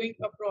are going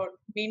abroad,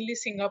 mainly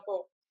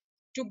Singapore,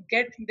 to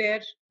get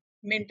their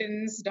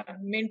maintenance done.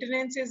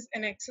 Maintenance is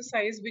an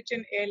exercise which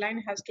an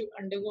airline has to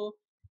undergo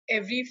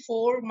every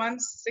 4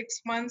 months,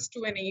 6 months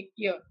to an 8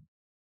 year.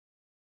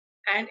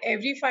 And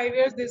every 5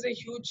 years, there's a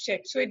huge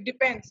check. So it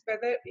depends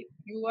whether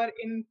you are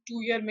in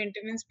 2 year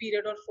maintenance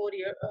period or 4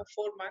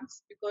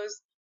 months,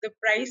 because the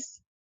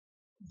price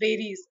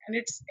varies, and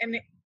it's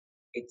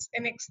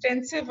an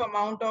extensive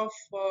amount of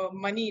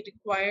money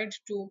required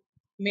to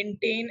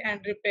maintain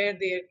and repair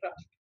the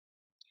aircraft.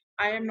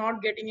 I am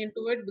not getting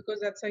into it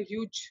because that's a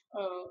huge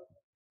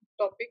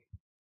topic.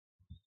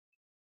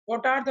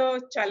 What are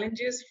the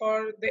challenges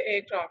for the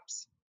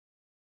aircrafts?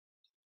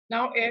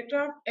 Now,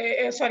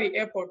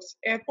 airports.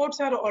 Airports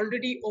are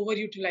already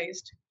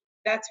overutilized.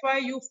 That's why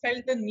you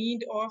felt the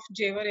need of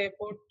Jewar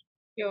Airport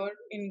here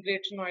in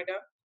Greater Noida.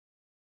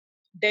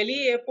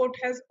 Delhi Airport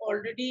has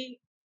already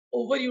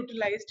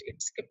overutilized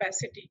its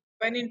capacity.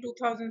 When in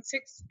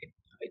 2006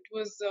 it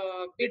was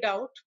bid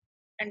out,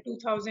 and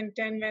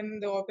 2010 when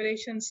the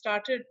operation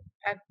started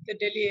at the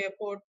Delhi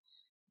Airport,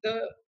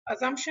 the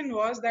assumption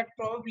was that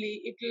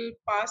probably it will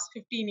pass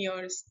 15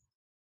 years.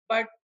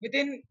 But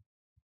within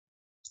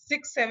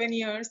 6-7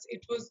 years,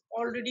 it was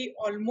already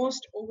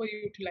almost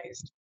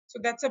overutilized. So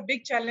that's a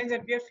big challenge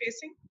that we are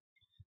facing.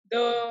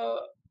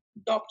 The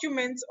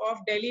documents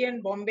of Delhi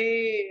and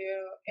Bombay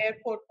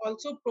airport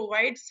also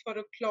provides for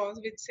a clause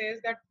which says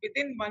that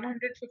within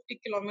 150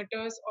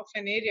 kilometers of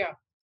an area,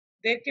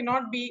 there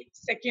cannot be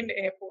second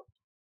airport.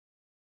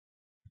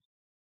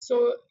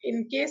 So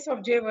in case of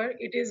Jewar,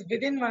 it is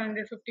within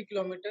 150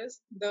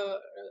 kilometers. The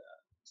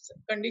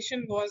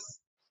condition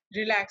was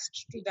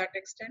relaxed to that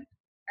extent,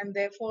 and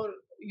therefore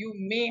you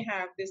may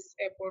have this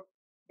airport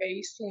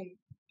very soon,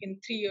 in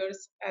 3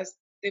 years as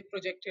they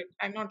projected.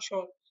 I'm not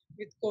sure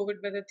with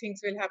COVID whether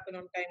things will happen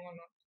on time or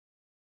not.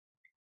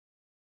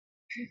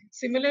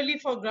 Similarly,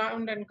 for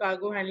ground and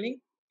cargo handling,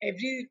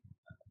 every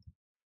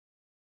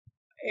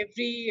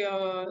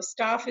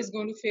staff is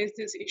going to face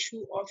this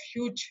issue of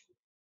huge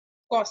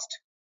cost.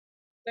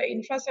 The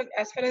infrastructure,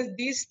 as far as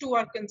these two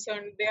are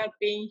concerned, they are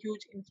paying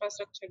huge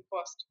infrastructure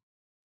cost.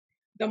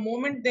 The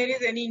moment there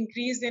is any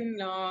increase in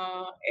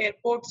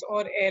airports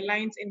or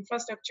airlines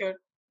infrastructure,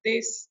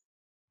 they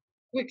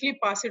quickly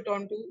pass it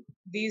on to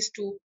these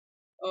two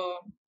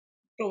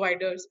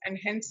providers, and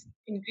hence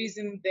increase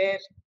in their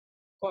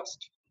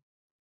cost.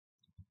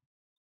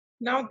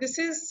 Now, this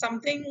is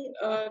something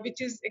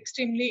which is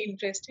extremely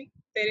interesting.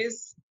 There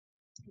is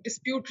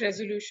dispute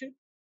resolution.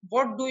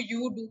 What do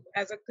you do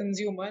as a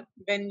consumer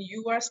when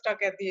you are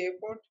stuck at the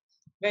airport,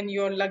 when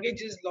your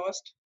luggage is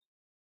lost?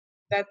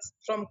 That's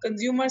from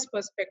consumer's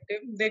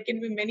perspective. There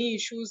can be many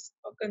issues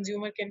a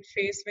consumer can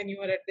face when you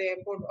are at the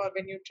airport or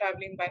when you're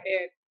traveling by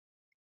air.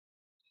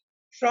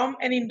 From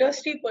an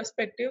industry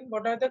perspective,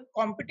 what are the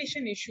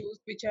competition issues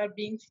which are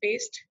being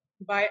faced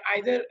by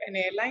either an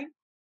airline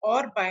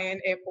or by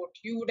an airport?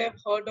 You would have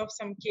heard of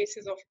some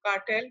cases of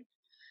cartel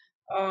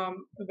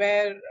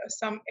where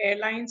some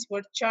airlines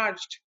were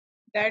charged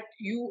that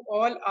you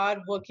all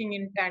are working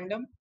in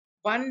tandem.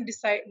 One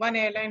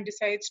airline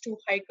decides to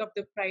hike up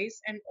the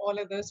price and all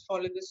others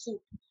follow the suit.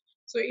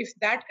 So if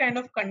that kind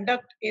of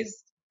conduct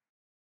is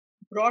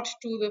brought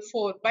to the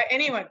fore by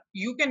anyone,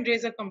 you can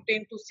raise a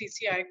complaint to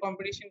CCI,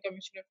 Competition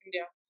Commission of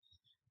India.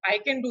 I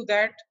can do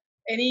that.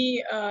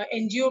 Any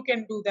NGO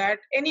can do that.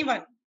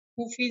 Anyone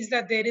who feels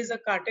that there is a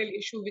cartel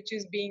issue which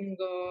is being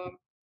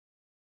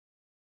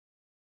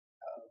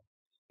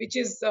which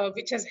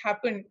has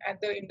happened at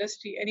the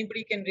industry,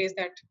 anybody can raise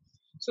that.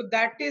 So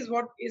that is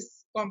what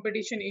is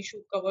competition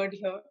issue covered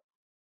here.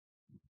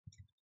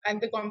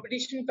 And the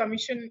Competition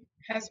Commission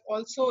has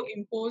also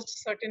imposed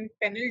certain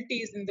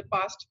penalties in the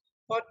past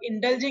for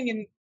indulging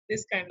in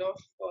this kind of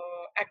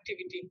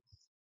activity.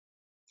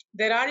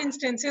 There are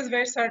instances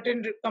where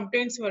certain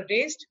complaints were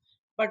raised,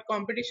 but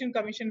Competition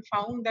Commission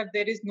found that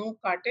there is no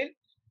cartel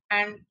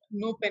and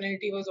no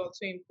penalty was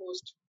also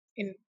imposed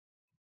in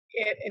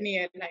any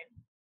airline.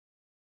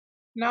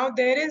 Now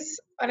there is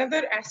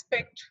another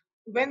aspect.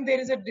 When there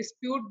is a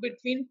dispute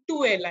between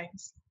two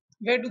airlines,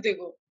 where do they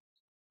go?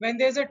 When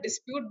there's a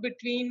dispute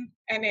between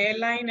an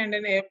airline and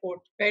an airport,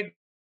 where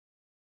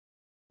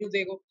do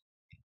they go?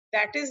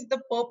 That is the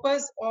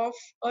purpose of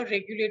a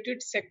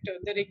regulated sector.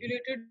 The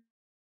regulated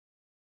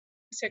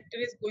sector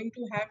is going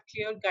to have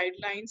clear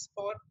guidelines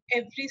for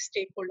every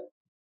stakeholder.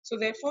 So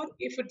therefore,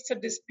 if it's a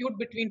dispute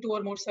between two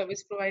or more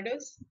service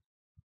providers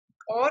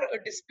or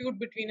a dispute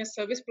between a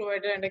service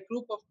provider and a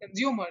group of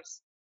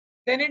consumers,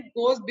 then it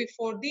goes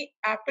before the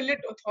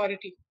appellate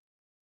authority,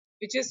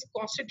 which is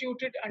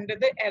constituted under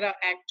the ERA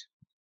Act.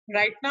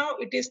 Right now,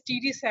 it is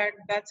TDSAT.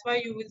 That's why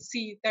you will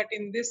see that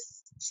in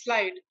this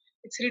slide,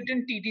 it's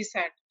written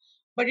TDSAT.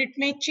 But it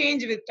may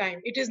change with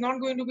time. It is not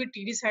going to be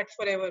TDSAT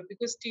forever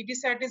because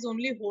TDSAT is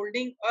only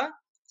holding a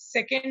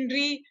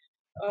secondary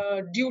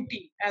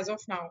duty as of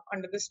now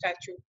under the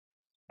statute.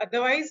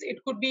 Otherwise, it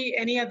could be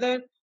any other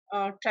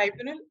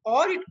tribunal,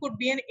 or it could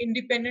be an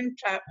independent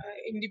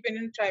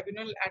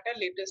tribunal at a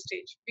later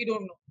stage. We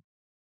don't know.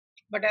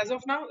 But as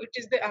of now, it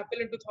is the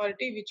appellate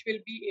authority which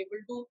will be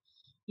able to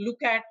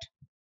look at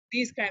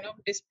these kind of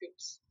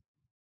disputes.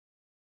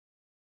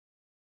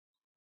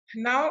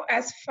 Now,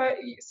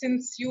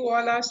 since you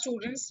all are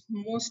students,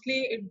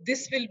 mostly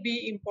this will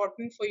be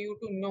important for you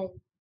to know.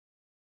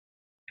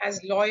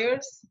 As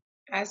lawyers,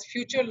 as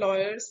future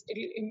lawyers,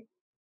 it will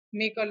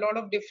make a lot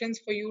of difference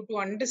for you to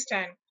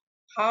understand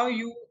how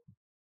you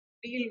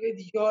deal with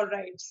your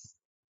rights.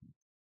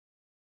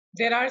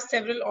 There are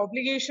several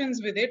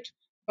obligations with it,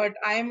 but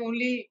I am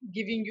only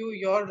giving you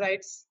your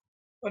rights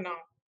for now.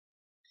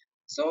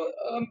 So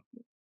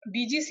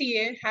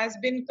DGCA has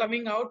been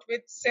coming out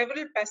with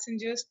several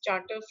passengers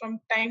charter from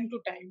time to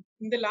time.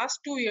 In the last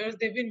 2 years,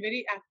 they've been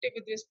very active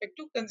with respect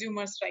to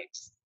consumers'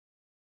 rights.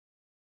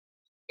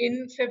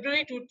 In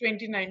February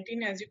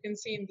 2019, as you can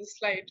see in this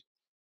slide,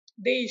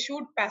 they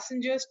issued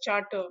passengers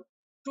charter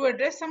to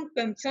address some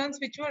concerns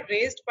which were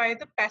raised by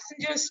the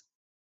passengers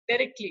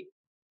directly.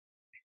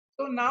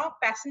 So now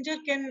passenger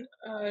can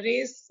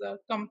raise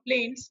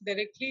complaints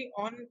directly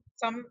on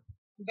some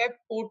web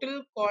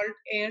portal called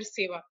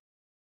𝐴𝐴.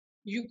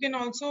 You can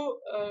also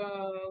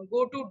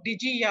go to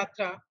Digi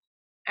Yatra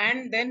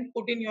and then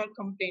put in your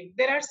complaint.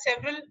 There are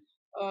several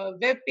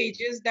web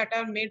pages that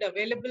are made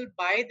available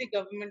by the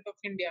Government of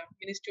India,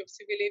 Ministry of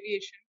Civil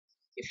Aviation.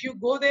 If you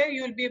go there,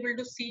 you will be able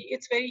to see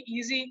it's very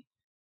easy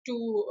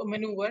to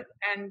maneuver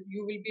and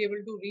you will be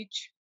able to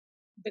reach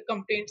the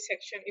complaint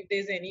section if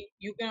there's any.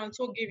 You can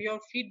also give your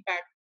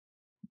feedback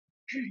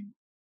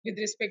with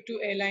respect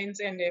to airlines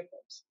and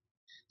airports.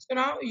 So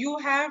now you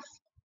have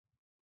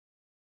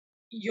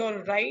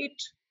your right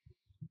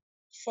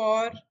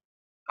for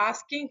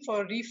asking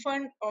for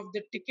refund of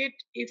the ticket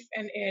if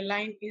an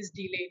airline is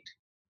delayed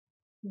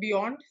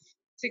beyond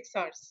 6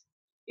 hours.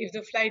 If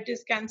the flight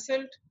is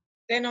cancelled,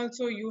 then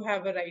also you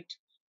have a right.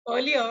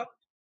 Earlier,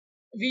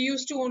 we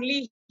used to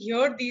only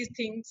hear these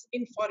things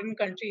in foreign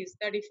countries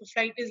that if a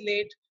flight is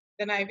late,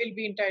 then I will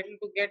be entitled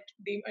to get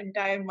the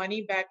entire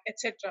money back,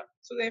 etc.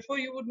 So therefore,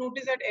 you would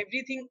notice that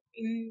everything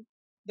in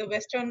the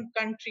Western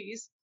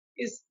countries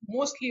is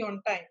mostly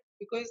on time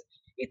because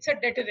it's a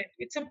deterrent,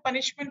 it's a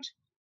punishment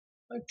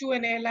to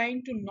an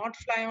airline to not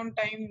fly on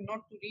time, not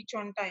to reach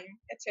on time,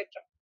 etc.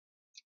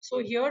 So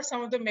here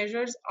some of the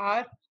measures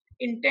are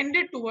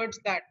intended towards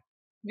that.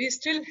 We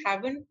still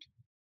haven't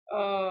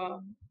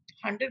 100%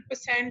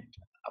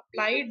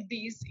 applied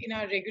these in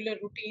our regular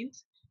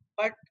routines,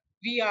 but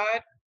we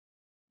are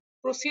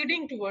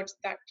proceeding towards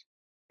that.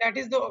 That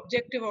is the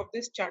objective of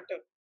this charter.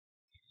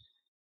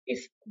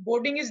 If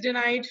boarding is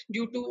denied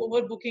due to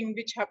overbooking,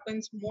 which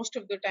happens most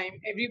of the time,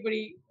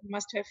 everybody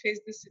must have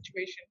faced this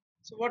situation.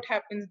 So what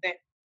happens then?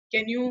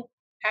 Can you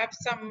have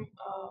some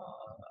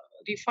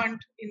refund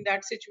in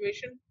that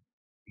situation?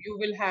 You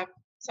will have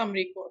some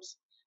recourse.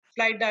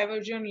 Flight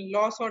diversion,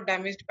 loss or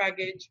damaged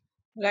baggage,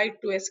 right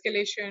to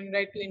escalation,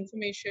 right to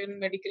information,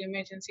 medical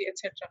emergency,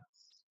 etc.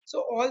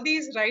 So all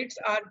these rights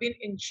are being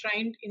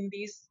enshrined in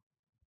these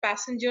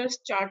passengers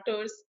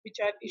charters which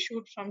are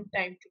issued from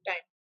time to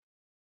time.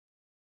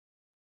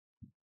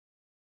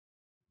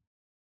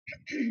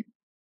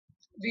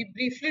 We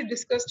briefly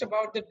discussed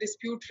about the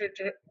dispute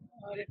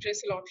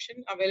redressal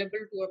option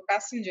available to a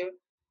passenger.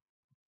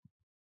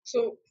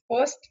 So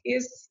first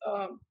is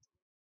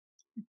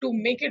to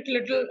make it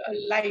little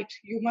light.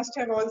 You must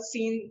have all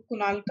seen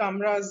Kunal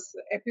Kamra's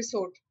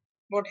episode,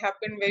 what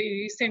happened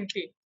very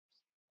recently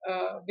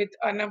with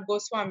Arnab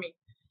Goswami.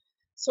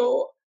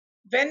 So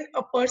when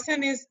a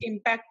person is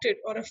impacted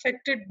or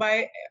affected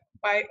by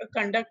a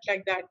conduct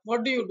like that,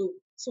 what do you do?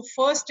 So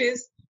first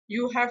is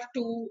you have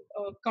to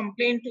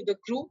complain to the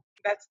crew.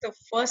 That's the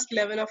first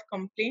level of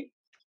complaint.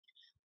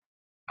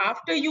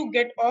 After you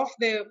get off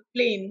the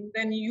plane,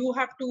 then you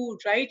have to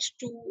write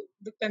to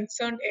the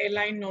concerned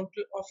airline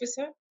nodal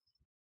officer,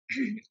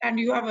 and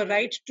you have a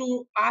right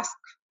to ask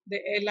the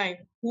airline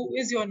who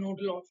is your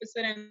nodal officer,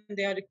 and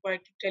they are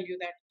required to tell you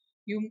that.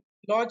 You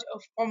lodge a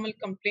formal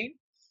complaint,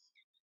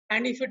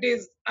 and if it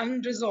is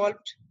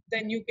unresolved,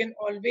 then you can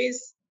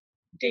always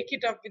take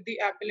it up with the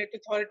appellate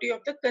authority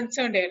of the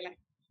concerned airline.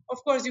 Of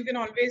course, you can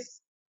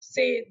always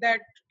say that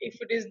if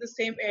it is the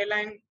same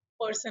airline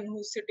person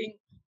who's sitting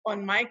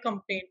on my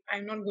complaint,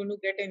 I'm not going to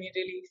get any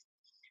relief.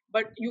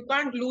 But you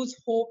can't lose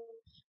hope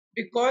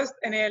because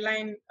an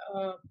airline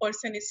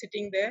person is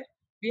sitting there.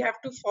 We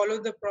have to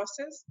follow the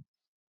process.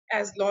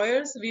 As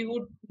lawyers, we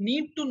would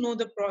need to know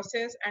the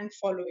process and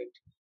follow it.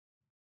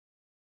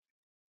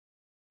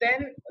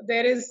 Then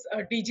there is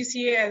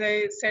DGCA, as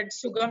I said,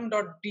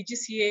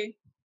 sugam.dgca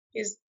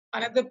is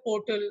another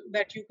portal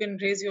that you can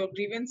raise your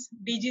grievance.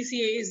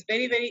 DGCA is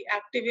very, very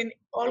active in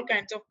all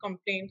kinds of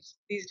complaints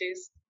these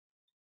days.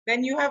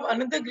 Then you have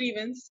another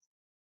grievance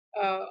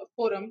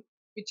forum,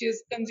 which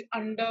is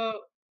under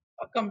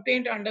a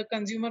complaint under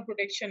Consumer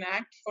Protection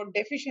Act for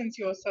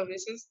deficiency of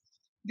services.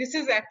 This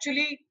is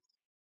actually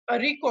a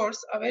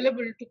recourse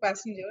available to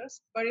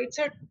passengers, but it's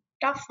a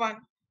tough one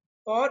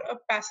for a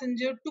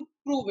passenger to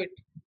prove it.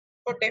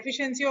 For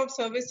deficiency of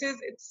services,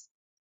 it's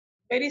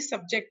very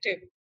subjective.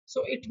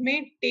 So it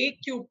may take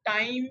you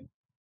time,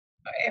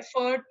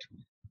 effort,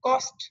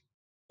 cost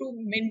to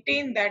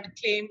maintain that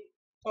claim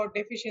for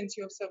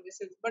deficiency of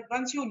services. But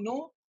once you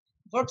know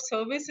what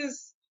service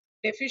is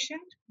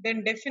deficient,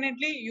 then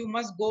definitely you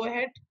must go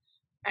ahead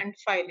and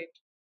file it.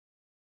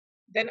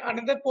 Then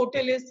another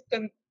portal is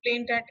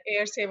complaint at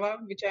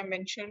𝐴𝐴, which I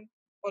mentioned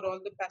for all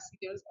the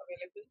passengers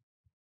available.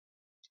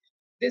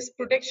 This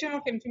protection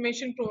of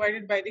information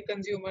provided by the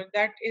consumer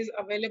that is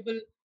available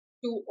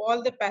to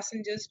all the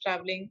passengers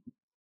traveling.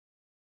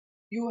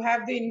 You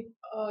have the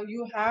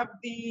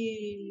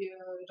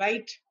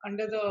right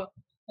under the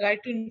Right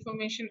to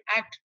Information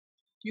Act.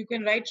 You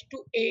can write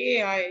to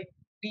AAI,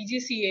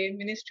 DGCA,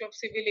 Ministry of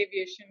Civil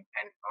Aviation,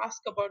 and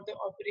ask about the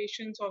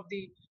operations of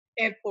the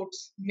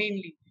airports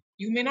mainly.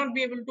 You may not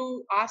be able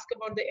to ask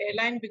about the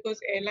airline because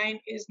airline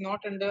is not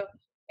under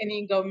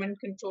any government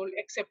control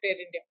except Air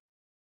India.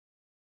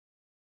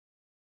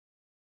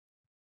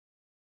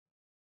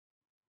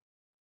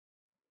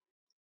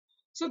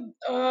 So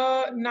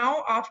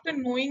now, after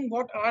knowing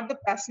what are the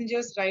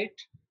passengers' right,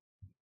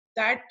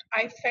 that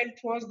I felt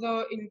was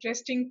the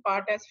interesting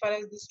part as far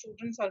as the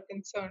students are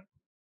concerned.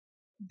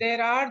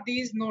 There are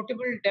these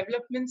notable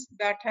developments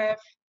that have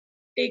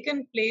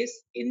taken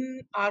place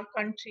in our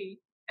country,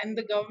 and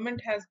the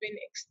government has been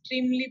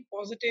extremely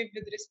positive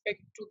with respect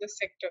to the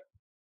sector.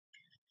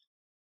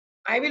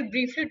 I will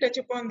briefly touch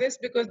upon this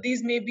because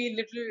these may be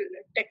little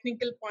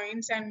technical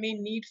points and may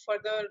need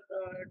further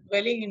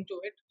dwelling into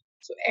it.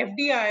 So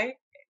FDI,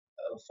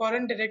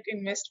 foreign direct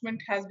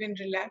investment, has been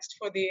relaxed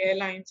for the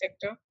airline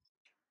sector.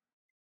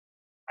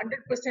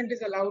 100%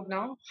 is allowed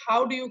now.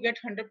 How do you get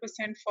 100%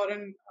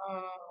 foreign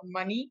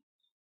money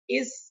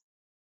is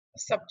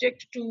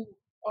subject to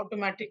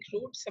automatic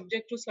route,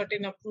 subject to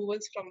certain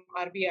approvals from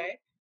RBI.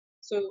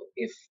 So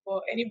if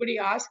anybody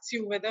asks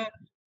you whether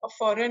a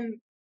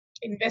foreign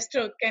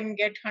investor can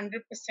get 100%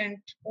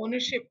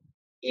 ownership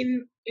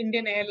in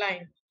Indian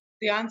airline,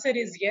 the answer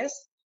is yes.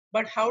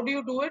 But how do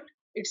you do it?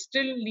 It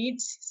still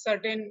needs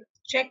certain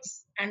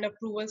checks and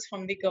approvals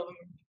from the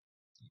government.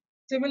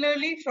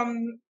 Similarly,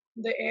 from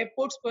the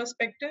airport's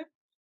perspective,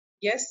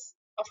 yes,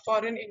 a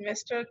foreign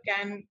investor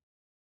can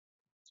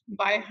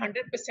buy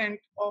 100%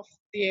 of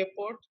the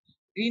airport,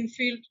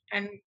 greenfield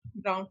and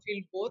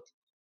brownfield both.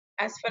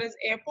 As far as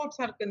airports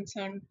are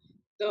concerned,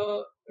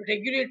 the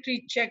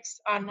regulatory checks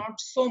are not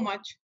so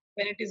much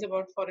when it is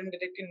about foreign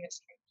direct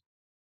investment.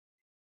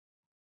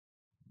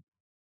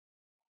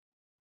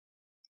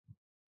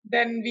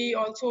 Then we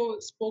also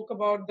spoke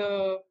about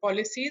the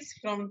policies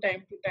from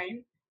time to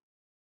time.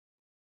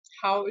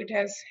 how it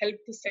has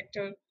helped the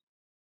sector,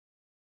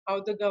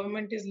 how the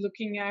government is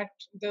looking at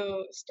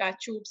the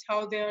statutes,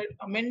 how they are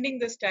amending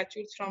the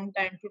statutes from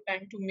time to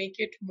time to make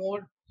it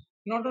more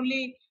not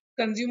only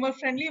consumer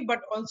friendly but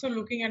also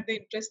looking at the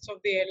interests of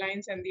the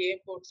airlines and the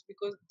airports,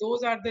 because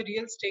those are the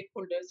real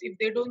stakeholders. If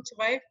they don't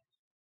survive,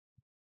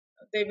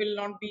 there will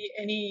not be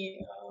any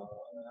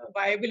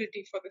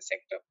viability for the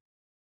sector.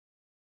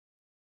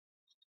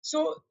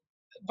 So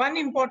one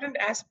important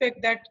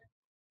aspect that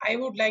I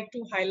would like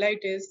to highlight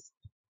is,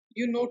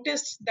 you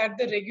noticed that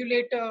the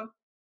regulator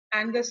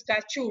and the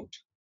statute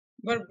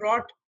were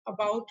brought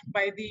about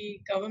by the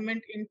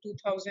government in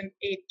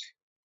 2008.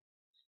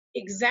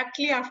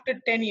 Exactly after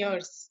 10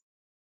 years,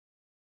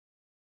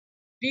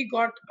 we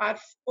got our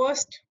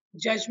first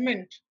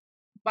judgment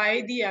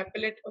by the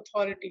appellate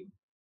authority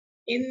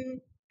in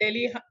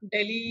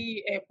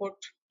Delhi airport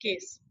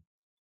case.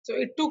 So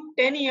it took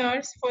 10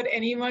 years for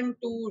anyone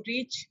to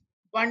reach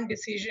one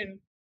decision,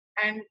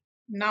 and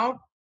now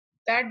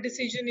that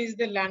decision is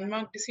the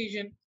landmark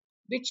decision,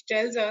 which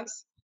tells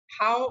us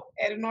how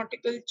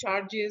aeronautical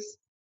charges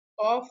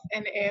of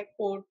an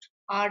airport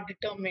are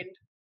determined.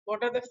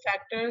 What are the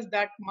factors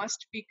that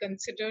must be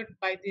considered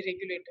by the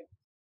regulator?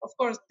 Of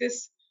course,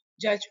 this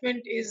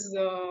judgment is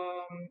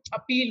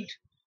appealed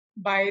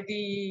by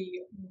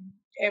the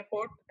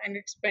airport, and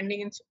it's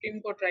pending in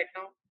Supreme Court right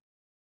now.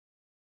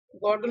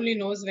 God only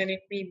knows when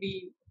it will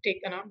be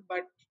taken up,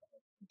 but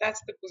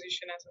that's the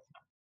position as of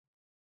now.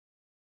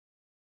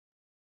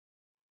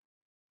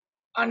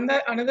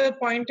 Another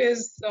point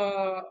is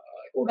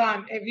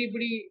Udan.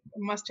 Everybody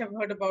must have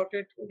heard about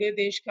it. Ude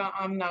Desh Ka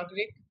Aam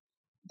Nagrik.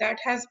 That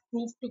has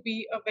proved to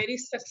be a very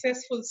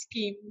successful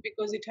scheme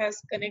because it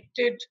has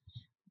connected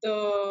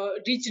the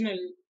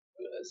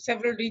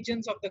several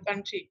regions of the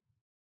country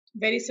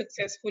very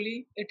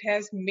successfully. It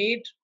has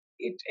made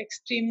it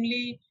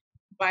extremely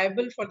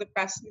viable for the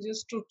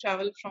passengers to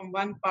travel from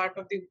one part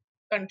of the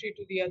country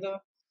to the other.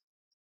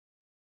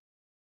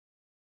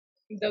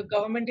 The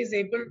government is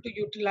able to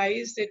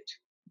utilize it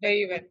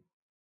very well.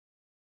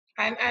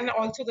 And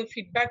also the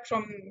feedback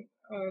from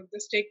the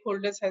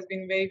stakeholders has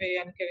been very, very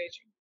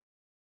encouraging.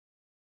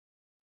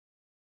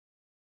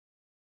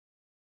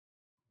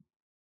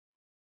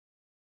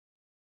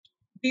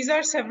 These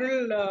are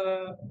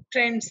several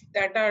trends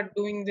that are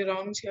doing the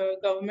rounds here.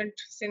 Government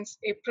since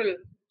April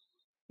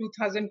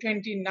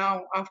 2020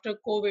 now, after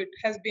COVID,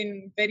 has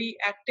been very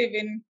active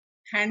in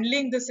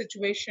handling the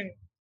situation.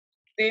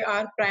 They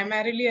are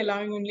primarily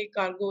allowing only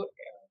cargo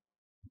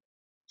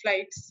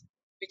flights,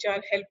 which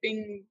are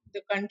helping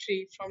the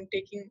country from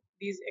taking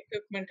these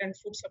equipment and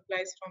food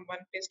supplies from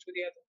one place to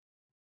the other.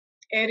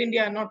 Air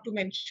India, not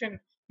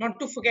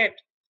to forget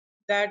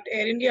that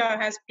Air India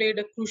has played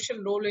a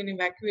crucial role in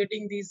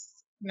evacuating these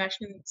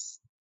nationals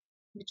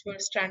which were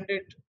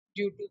stranded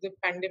due to the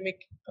pandemic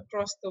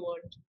across the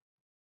world.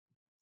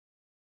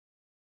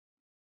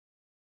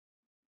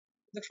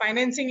 The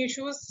financing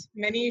issues,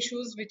 many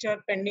issues which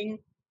are pending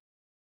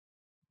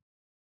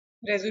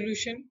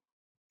resolution.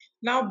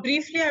 Now,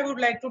 briefly, I would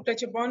like to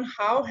touch upon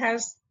how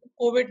has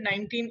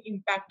COVID-19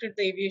 impacted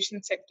the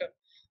aviation sector.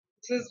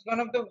 This is one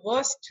of the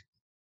worst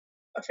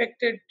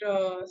affected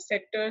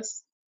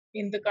sectors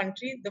in the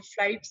country. The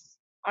flights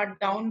are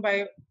down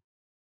by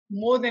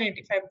more than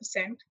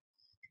 85%.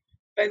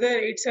 Whether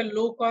it's a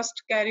low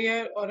cost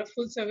carrier or a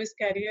full service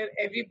carrier,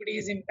 everybody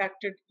is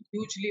impacted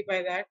hugely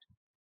by that.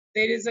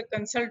 There is a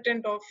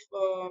consultant of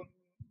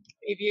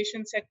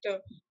aviation sector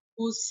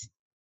who's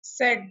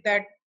said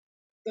that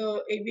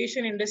the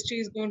aviation industry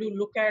is going to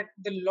look at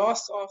the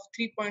loss of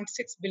 $3.6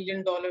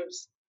 billion.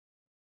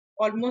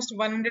 Almost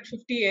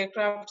 150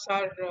 aircrafts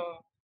are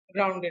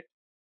grounded.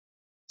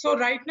 So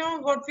right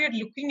now, what we are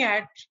looking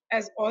at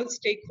as all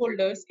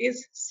stakeholders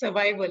is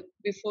survival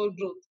before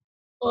growth.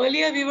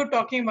 Earlier, we were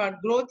talking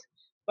about growth,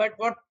 but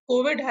what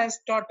COVID has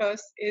taught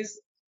us is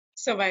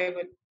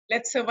survival.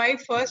 Let's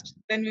survive first,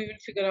 then we will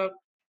figure out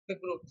the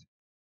growth.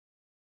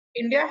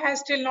 India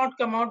has still not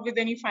come out with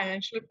any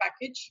financial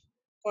package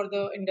for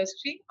the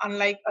industry,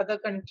 unlike other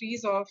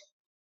countries of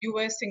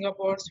US,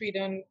 Singapore,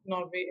 Sweden,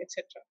 Norway,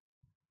 etc.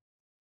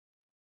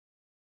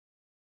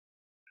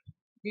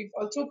 We've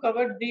also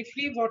covered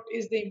briefly what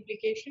is the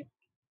implication.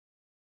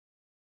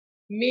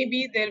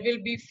 Maybe there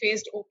will be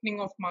phased opening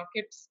of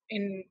markets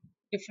in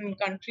different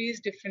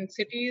countries, different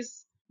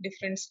cities,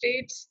 different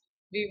states.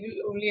 We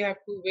will only have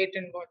to wait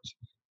and watch.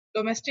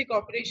 Domestic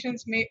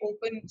operations may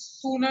open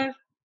sooner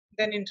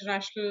than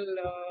international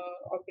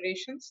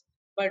operations,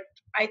 but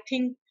I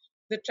think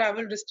the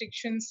travel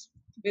restrictions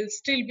will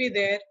still be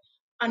there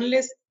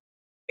unless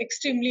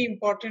extremely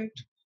important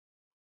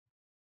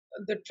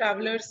the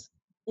travelers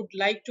would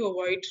like to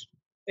avoid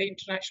the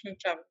international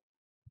travel.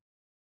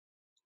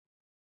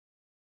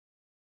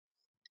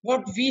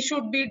 What we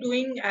should be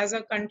doing as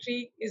a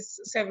country is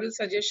several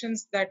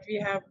suggestions that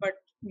we have, but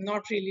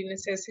not really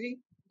necessary,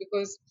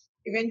 because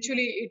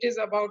eventually it is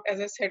about,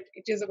 as I said,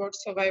 it is about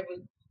survival.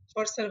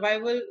 For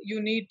survival,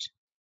 you need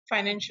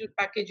financial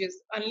packages.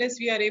 Unless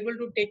we are able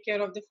to take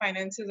care of the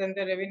finances and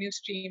the revenue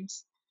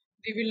streams,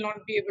 we will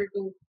not be able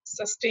to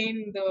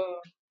sustain the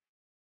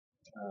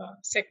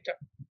sector.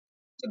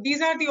 So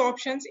these are the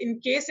options. In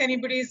case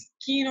anybody is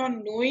keen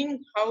on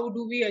knowing how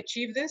do we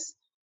achieve this,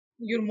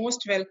 you're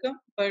most welcome.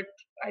 But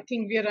I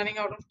think we are running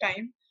out of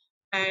time,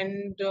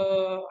 and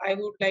I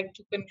would like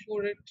to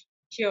conclude it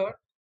here.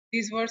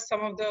 These were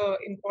some of the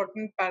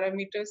important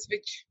parameters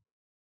which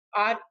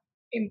are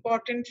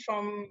important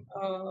from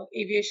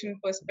aviation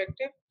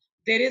perspective.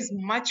 There is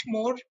much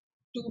more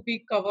to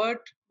be covered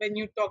when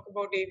you talk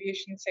about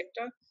aviation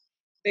sector.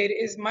 There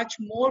is much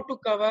more to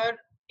cover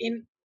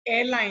in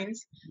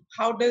airlines.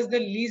 How does the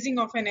leasing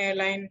of an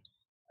airline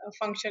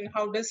function?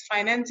 How does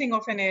financing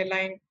of an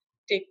airline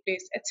take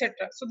place,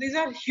 etc. So these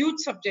are huge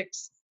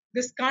subjects.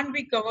 This can't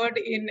be covered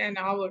in an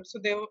hour. So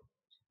there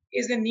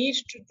is a need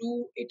to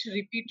do it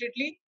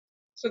repeatedly.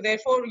 So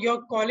therefore,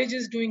 your college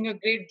is doing a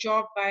great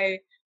job by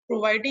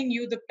providing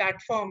you the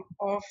platform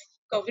of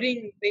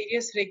covering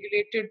various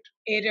regulated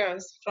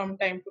areas from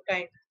time to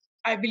time.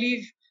 I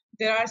believe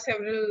there are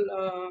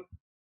several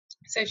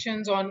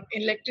sessions on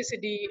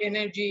electricity,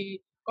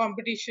 energy,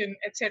 competition,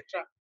 etc.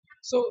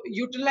 So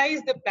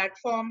utilize the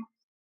platform.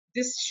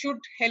 This should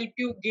help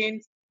you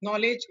gain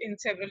knowledge in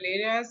several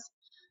areas,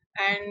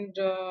 and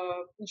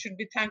you should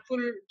be thankful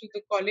to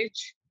the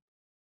college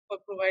for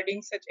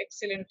providing such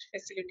excellent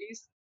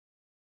facilities.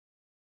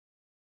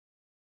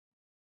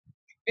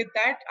 With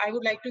that, I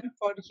would like to thank you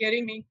for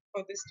hearing me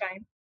for this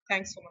time.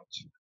 Thanks so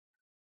much.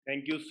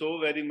 Thank you so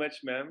very much,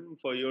 ma'am,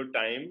 for your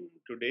time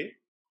today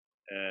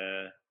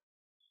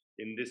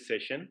in this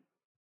session.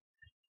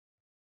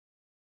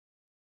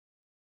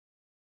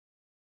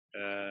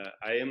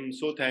 I am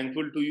so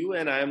thankful to you,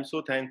 and I am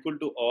so thankful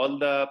to all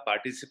the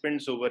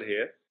participants over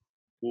here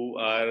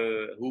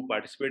who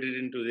participated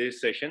in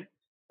today's session.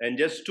 And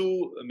just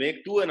to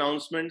make quick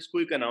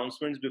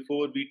announcements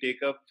before we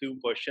take up few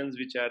questions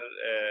which are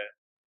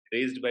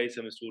raised by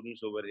some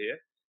students over here,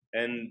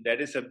 and that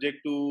is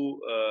subject to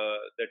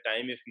the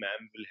time if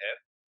ma'am will have.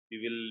 She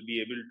will be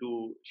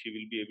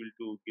able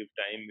to give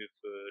time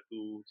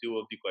to few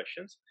of the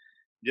questions.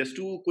 Just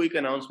two quick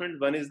announcements.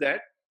 One is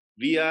that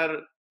we are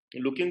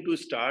looking to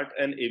start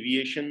an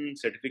aviation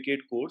certificate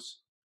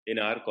course in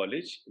our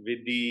college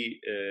with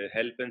the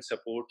help and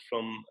support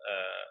from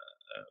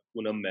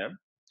Poonam ma'am,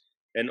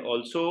 and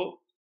also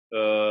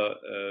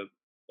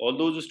all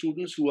those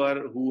students who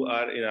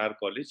are in our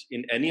college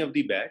in any of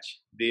the batch,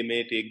 they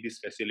may take this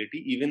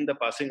facility. Even the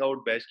passing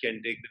out batch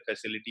can take the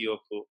facility of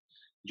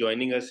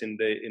joining us in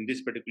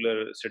this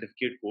particular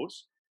certificate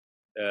course.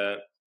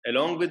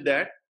 Along with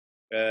that,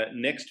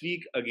 next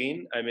week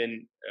again,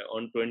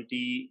 on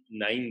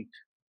 29th,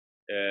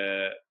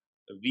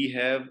 we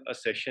have a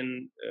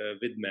session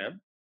with ma'am,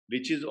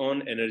 which is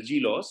on energy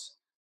loss,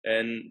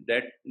 and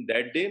that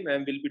day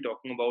ma'am will be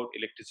talking about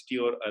electricity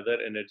or other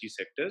energy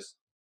sectors,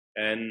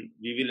 and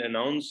we will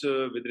announce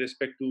with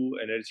respect to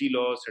energy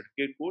law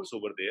certificate course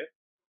over there,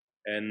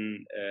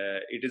 and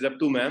it is up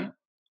to ma'am.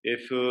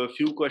 If a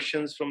few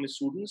questions from the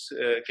students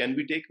can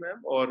we take,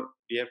 ma'am, or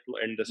we have to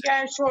end the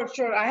session? Yeah,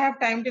 sure. I have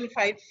time till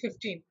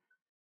 5:15.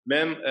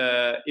 Ma'am,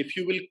 if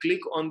you will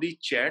click on the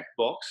chat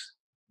box,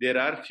 there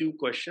are few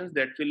questions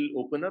that will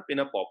open up in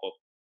a pop-up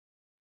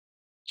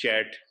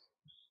chat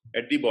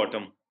at the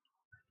bottom.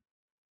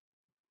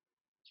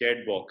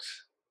 Chat box.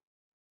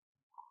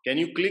 Can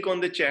you click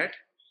on the chat?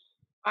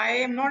 I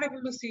am not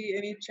able to see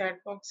any chat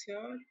box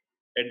here.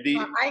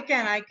 I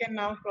can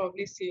now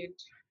probably see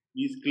it.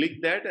 Please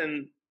click that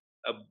and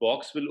a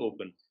box will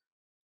open.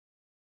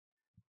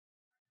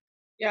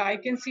 Yeah, I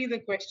can see the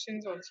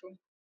questions also.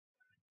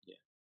 Yeah.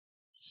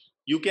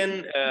 You can.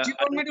 Do you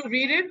want me to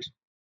read it?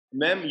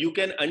 Ma'am, you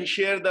can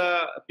unshare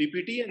the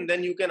PPT and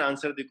then you can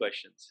answer the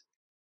questions.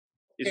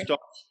 Okay.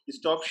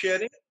 Stop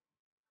sharing.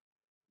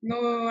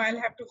 No, I'll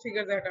have to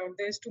figure that out.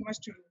 There's too much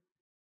to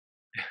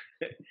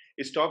do.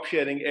 Stop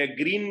sharing. A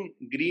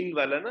green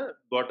wala na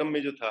bottom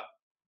mein jo tha.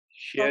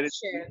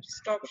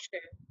 Stop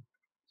share.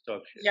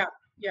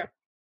 Yeah.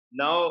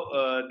 Now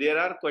there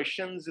are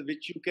questions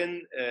which you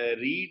can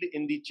read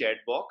in the chat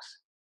box,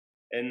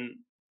 and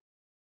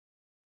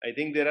I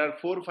think there are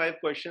 4 or 5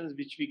 questions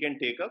which we can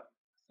take up.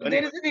 So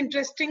there is an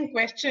interesting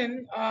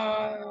question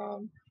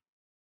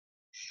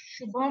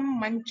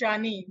Shubham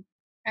Manchani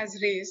has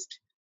raised.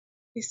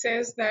 He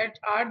says that,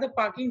 are the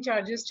parking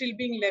charges still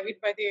being levied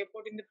by the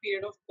airport in the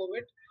period of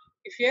COVID?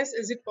 If yes,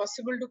 is it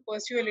possible to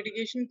pursue a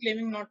litigation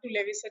claiming not to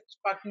levy such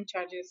parking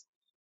charges?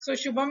 So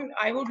Shubham,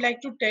 I would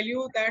like to tell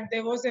you that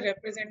there was a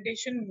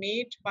representation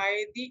made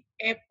by the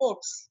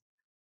airports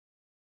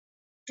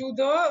to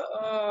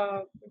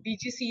the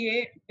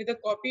DGCA with a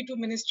copy to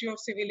Ministry of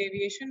Civil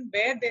Aviation,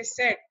 where they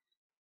said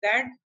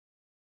that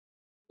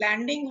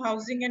landing,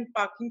 housing and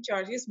parking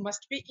charges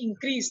must be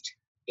increased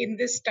in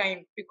this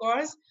time,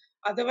 because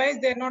otherwise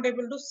they're not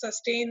able to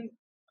sustain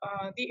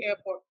the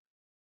airport.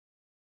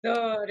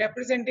 The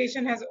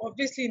representation has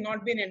obviously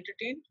not been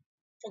entertained.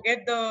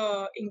 Forget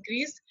the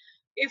increase.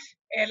 If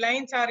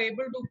airlines are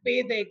able to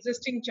pay the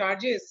existing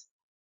charges,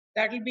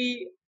 that will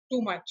be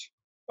too much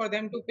for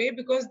them to pay,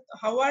 because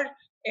how are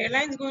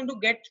airlines going to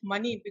get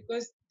money,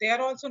 because they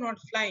are also not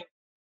flying?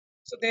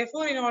 So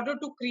therefore, in order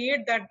to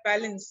create that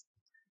balance,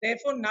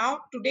 Therefore,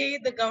 now today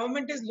the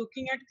government is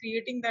looking at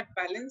creating that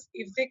balance.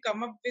 If they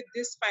come up with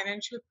this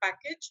financial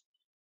package,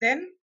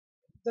 then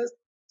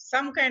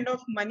some kind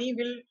of money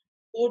will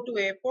go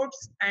to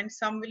airports and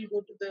some will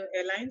go to the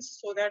airlines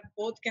so that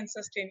both can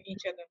sustain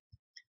each other.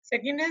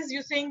 Second is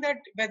you saying that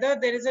whether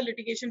there is a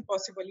litigation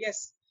possible.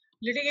 Yes,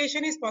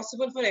 litigation is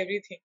possible for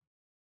everything.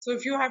 So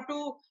if you have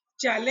to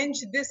challenge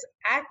this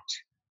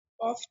act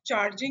of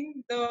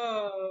charging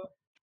the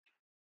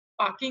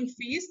parking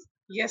fees,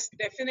 yes,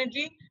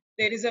 definitely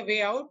there is a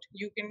way out.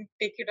 You can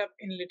take it up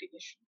in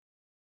litigation.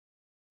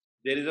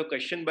 There is a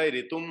question by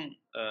Ritum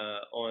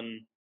on.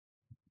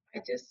 I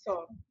just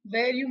saw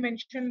where you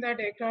mentioned that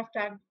Aircraft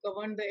Act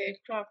governed the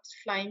aircrafts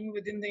flying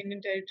within the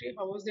Indian territory.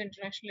 How was the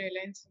International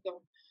Airlines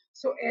governed?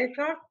 So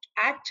Aircraft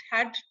Act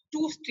had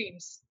two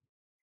streams.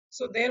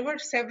 So there were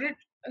separate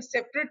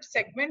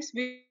segments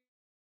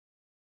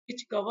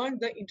which governed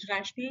the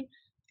international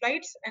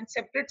flights and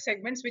separate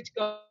segments which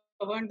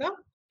governed the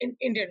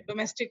Indian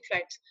domestic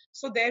flights.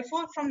 So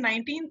therefore, from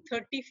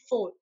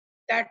 1934,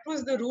 that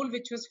was the rule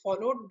which was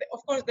followed.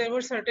 Of course, there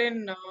were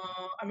certain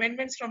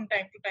amendments from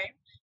time to time.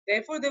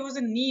 Therefore, there was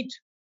a need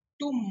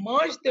to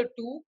merge the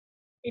two,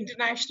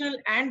 international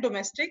and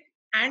domestic,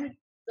 and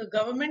the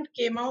government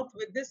came out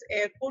with this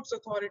Airports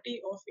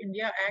Authority of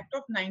India Act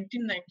of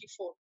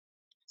 1994.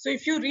 So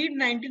if you read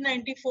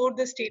 1994,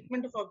 the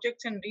statement of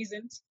objects and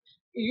reasons,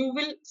 you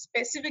will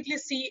specifically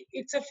see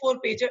it's a four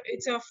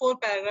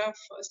paragraph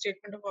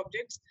statement of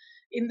objects.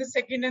 In the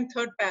second and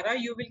third para,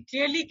 you will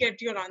clearly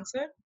get your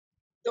answer.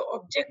 The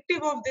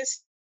objective of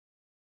this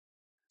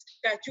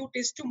statute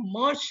is to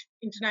merge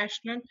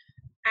international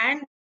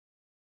and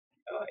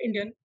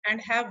Indian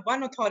and have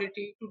one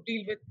authority to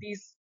deal with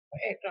these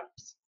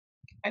aircrafts.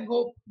 I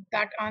hope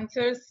that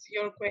answers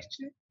your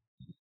question.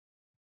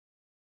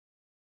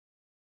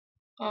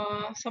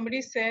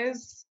 Somebody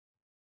says,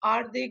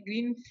 are they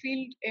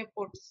greenfield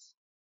airports?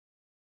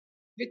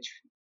 Which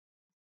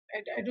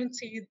I don't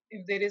see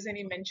if there is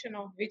any mention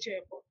of which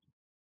airport.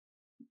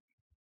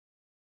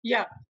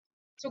 Yeah,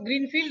 so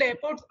greenfield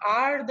airports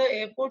are the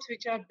airports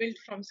which are built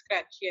from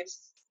scratch.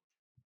 Yes.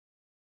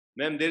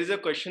 Ma'am, there is a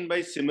question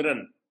by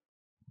Simran.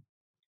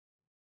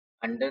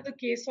 Under the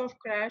case of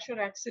crash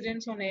or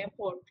accidents on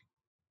airport,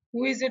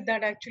 who is it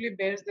that actually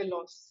bears the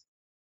loss?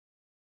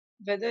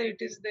 Whether it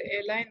is the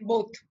airline,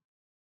 both.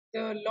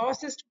 The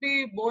loss is to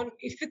be borne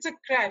if it's a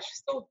crash.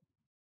 So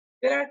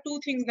there are two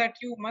things that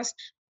you must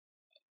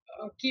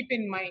keep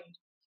in mind.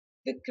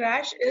 The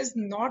crash is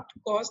not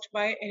caused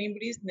by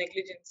anybody's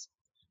negligence.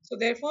 So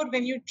therefore,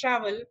 when you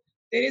travel,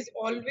 there is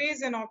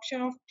always an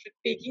option of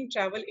taking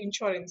travel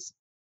insurance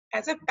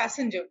as a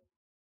passenger.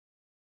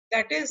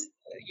 That is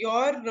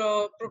your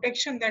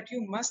protection that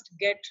you must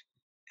get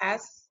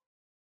as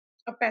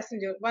a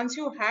passenger. Once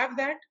you have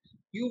that,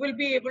 you will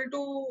be able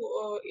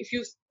to, if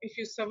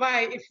you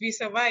survive, if we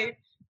survive,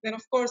 then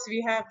of course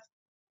we have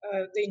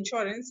the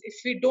insurance. If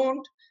we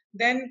don't,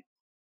 then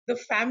the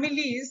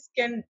families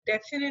can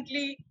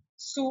definitely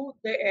sue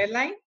the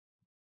airline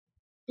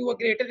to a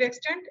greater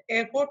extent,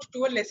 airport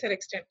to a lesser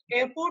extent.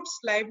 Airport's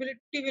liability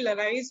will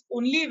arise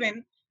only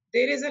when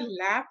there is a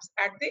lapse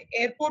at the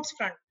airport's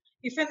front.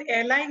 If an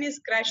airline is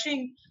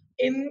crashing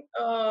in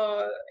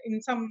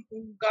some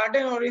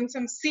garden or in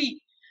some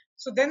sea,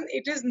 so then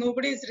it is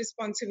nobody's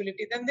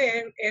responsibility. Then the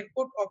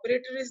airport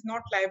operator is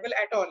not liable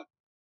at all.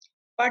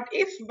 But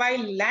if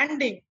while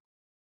landing,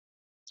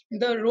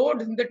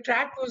 the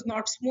track was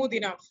not smooth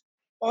enough,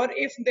 or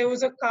if there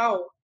was a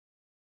cow,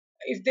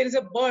 if there is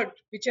a bird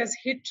which has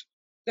hit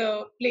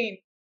the plane,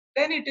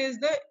 then it is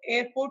the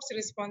airport's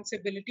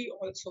responsibility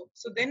also.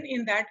 So then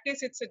in that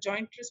case, it's a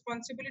joint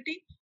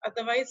responsibility,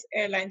 otherwise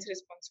airline's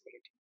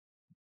responsibility.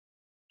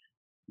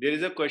 There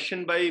is a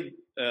question by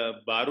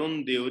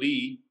Barun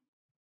Deori.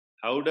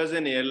 How does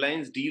an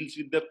airlines deals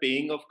with the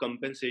paying of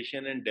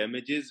compensation and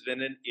damages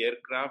when an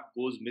aircraft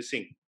goes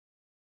missing?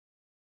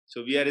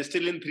 So we are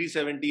still in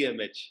 370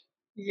 mH.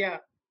 Yeah,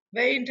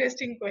 very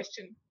interesting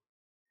question.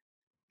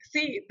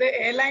 See, the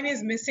airline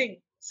is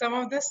missing. Some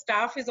of the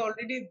staff is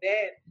already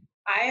there.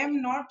 I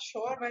am not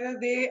sure whether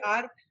they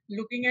are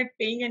looking at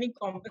paying any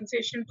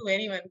compensation to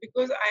anyone,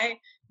 because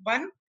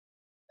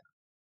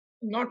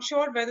not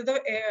sure whether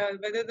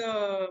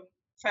the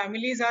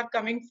families are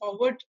coming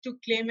forward to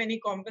claim any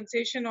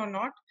compensation or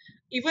not.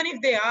 Even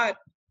if they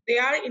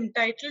are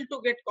entitled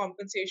to get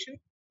compensation.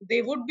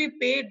 They would be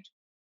paid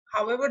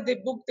however they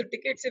book the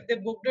tickets. If they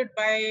booked it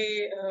by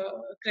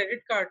credit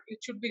card, it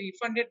should be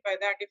refunded by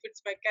that. If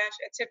it's by cash,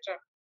 etc.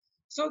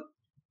 So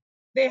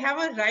they have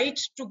a right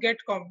to get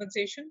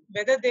compensation.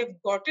 Whether they've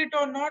got it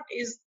or not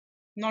is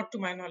not to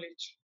my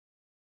knowledge.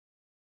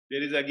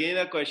 There is again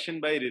a question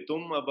by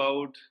Ritum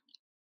about.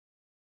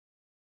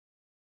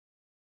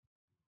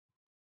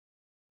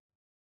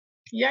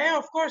 Yeah,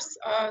 of course.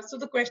 So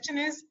the question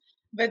is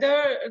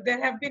whether there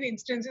have been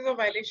instances of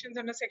violations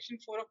under Section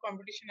 4 of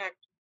Competition Act,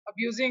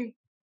 abusing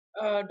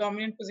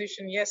dominant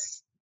position.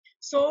 Yes.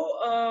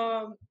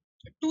 So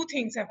two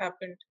things have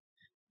happened.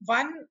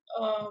 One,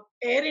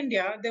 Air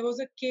India, there was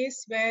a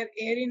case where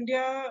Air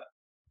India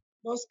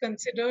was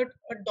considered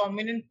a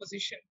dominant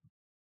position.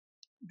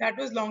 That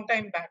was long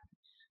time back.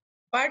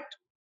 But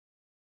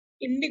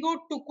Indigo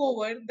took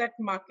over that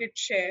market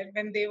share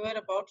when they were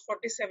about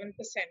 47%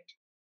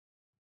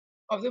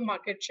 of the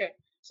market share.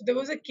 So there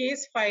was a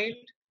case filed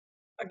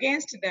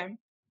against them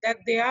that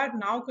they are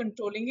now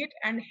controlling it,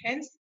 and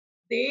hence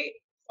they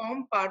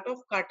form part of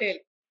cartel,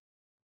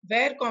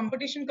 where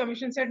Competition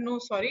Commission said, no,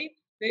 sorry,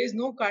 there is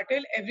no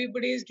cartel,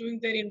 everybody is doing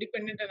their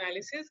independent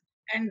analysis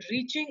and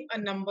reaching a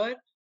number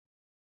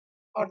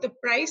or the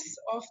price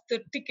of the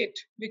ticket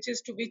which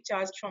is to be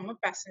charged from a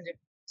passenger.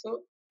 So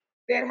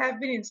there have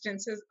been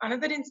instances.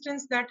 Another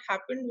instance that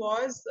happened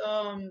was,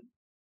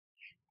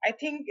 I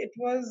think it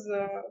was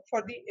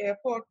for the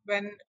airport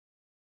when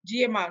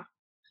GMR,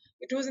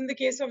 it was in the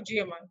case of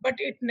GMR, but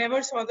it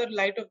never saw the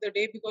light of the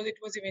day because it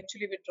was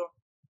eventually withdrawn.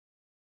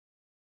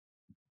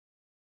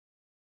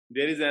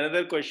 There is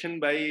another question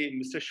by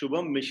Mr.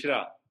 Shubham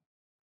Mishra.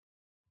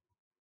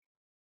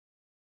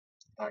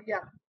 Yeah.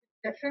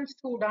 Reference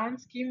to UDAN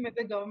scheme where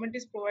the government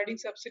is providing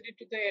subsidy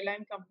to the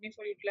airline company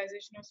for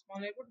utilization of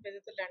small airport,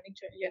 whether the landing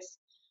charge. Yes.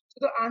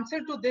 So the answer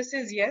to this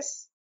is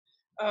yes.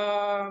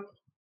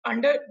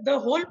 Under the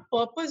whole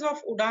purpose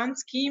of UDAN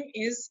scheme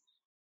is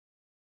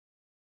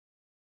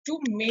to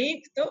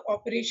make the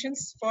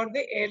operations for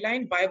the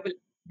airline viable.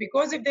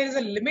 Because if there is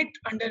a limit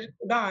under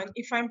UDAN,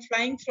 if I'm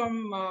flying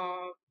from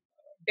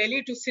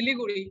Delhi to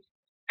Siliguri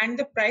and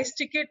the price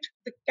ticket,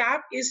 the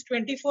cap is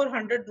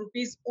 2400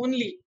 rupees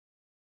only,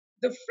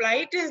 the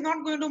flight is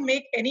not going to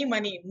make any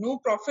money, no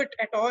profit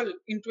at all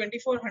in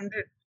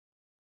 2400.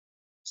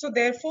 So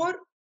therefore,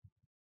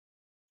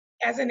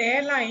 as an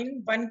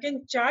airline, one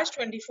can charge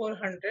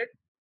 2400,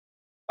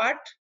 but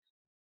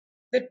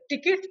the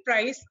ticket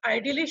price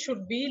ideally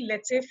should be,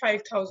 let's say,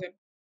 5000.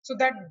 So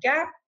that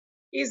gap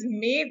is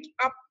made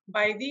up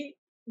by the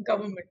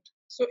government.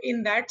 So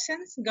in that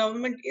sense,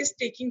 government is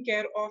taking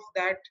care of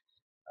that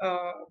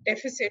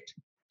deficit,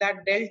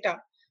 that delta.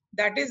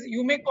 That is,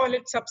 you may call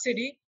it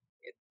subsidy.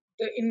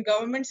 In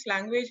government's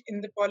language,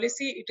 in the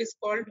policy, it is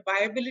called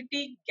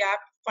viability gap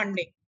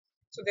funding.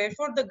 So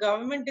therefore, the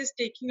government is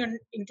taking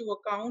into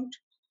account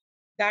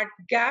that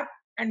gap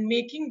and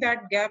making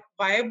that gap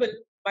viable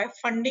by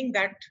funding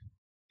that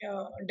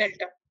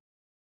delta.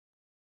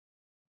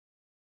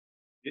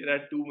 There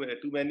are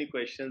too many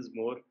questions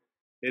more.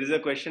 There is a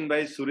question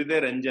by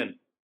Suridhar Ranjan.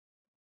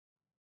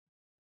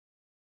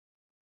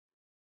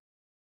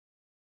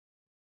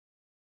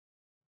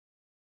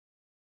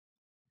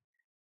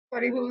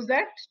 Sorry, who's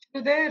that?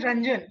 Suridhar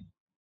Ranjan.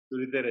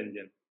 Suridhar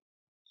Ranjan.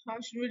 How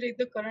should we take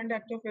the current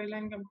act of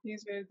airline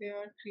companies where they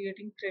are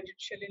creating credit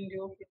shell in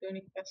lieu of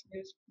returning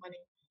passengers' money?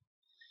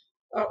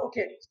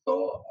 Okay,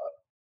 so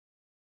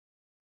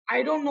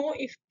I don't know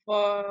if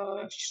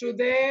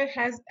Shrude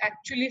has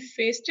actually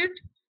faced it,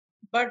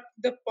 but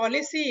the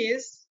policy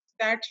is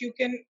that you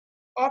can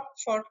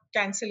opt for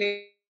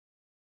cancellation,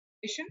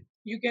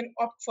 you can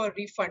opt for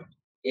refund.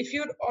 If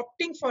you're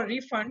opting for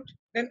refund,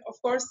 then of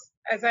course,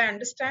 as I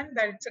understand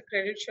that it's a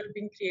credit shell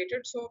being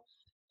created. So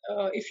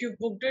if you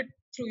booked it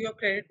through your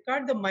credit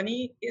card, the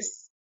money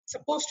is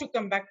supposed to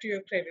come back to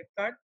your credit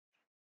card.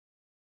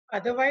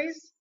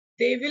 Otherwise,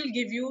 they will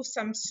give you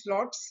some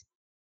slots.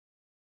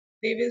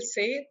 They will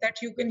say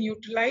that you can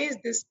utilize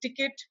this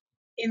ticket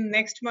in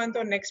next month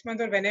or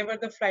whenever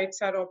the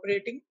flights are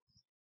operating.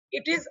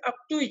 It is up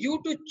to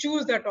you to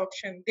choose that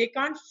option. They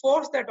can't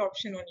force that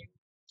option on you.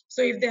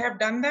 So if they have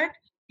done that,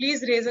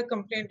 please raise a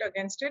complaint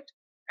against it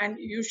and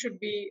you should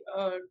be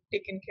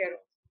taken care of.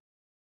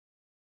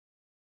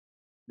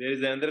 There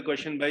is another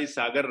question by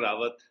Sagar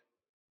Rawat.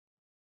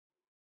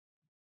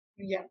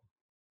 Yeah.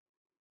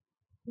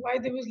 Why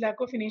there was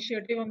lack of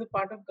initiative on the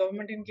part of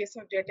government in case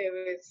of Jet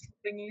Airways,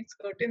 bringing its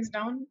curtains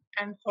down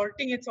and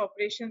halting its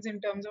operations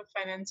in terms of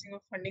financing or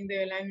funding the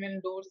airline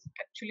when doors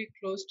actually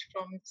closed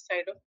from the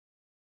side of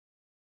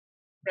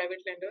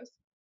private lenders?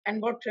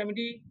 And what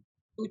remedy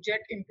do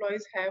Jet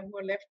employees have who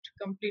are left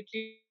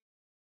completely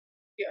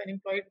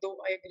unemployed, though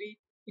I agree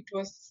it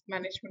was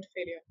management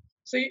failure.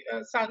 So,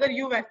 Sagar,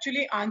 you've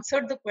actually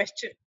answered the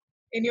question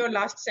in your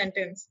last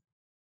sentence.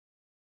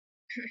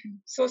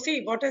 So,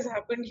 see what has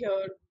happened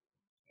here.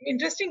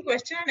 Interesting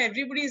question, and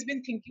everybody has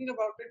been thinking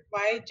about it.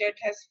 Why Jet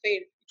has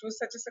failed? It was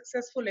such a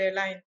successful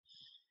airline.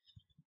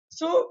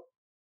 So,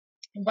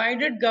 why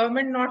did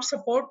government not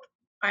support?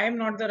 I am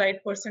not the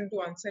right person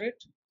to answer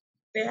it.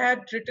 They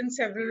had written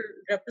several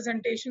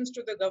representations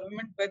to the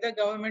government. Whether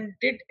government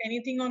did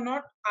anything or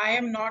not, I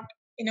am not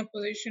in a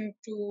position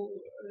to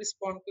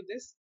respond to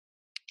this.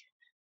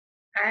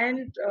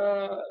 And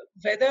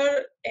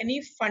whether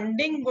any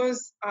funding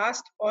was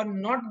asked or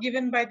not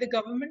given by the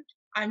government,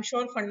 I'm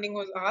sure funding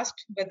was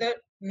asked. Whether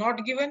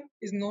not given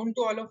is known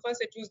to all of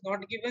us. It was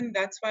not given.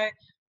 That's why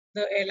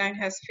the airline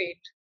has failed.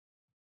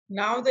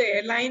 Now the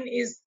airline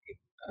is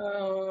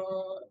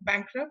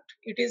bankrupt.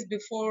 It is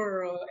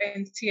before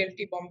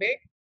NCLT Bombay.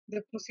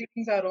 The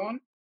proceedings are on.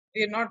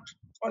 They're not,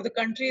 or the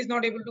country is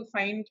not able to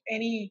find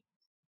any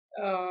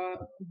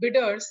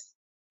bidders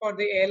for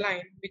the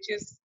airline, which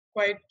is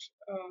quite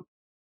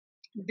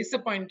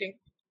disappointing.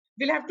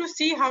 we'll have to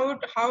see how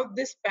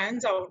this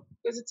pans out,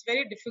 because it's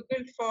very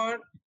difficult for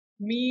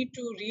me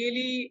to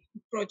really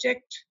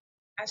project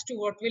as to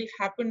what will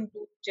happen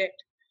to JET.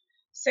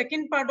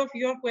 Second part of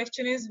your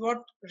question is, what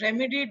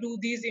remedy do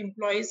these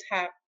employees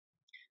have?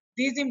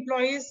 These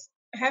employees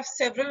have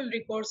several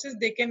recourses.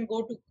 They can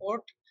go to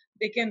court,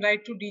 they can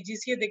write to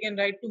DGCA, they can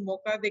write to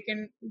MOCA, they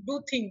can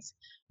do things.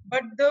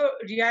 But the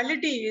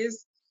reality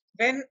is,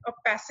 when a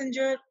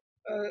passenger,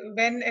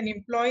 when an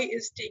employee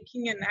is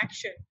taking an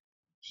action,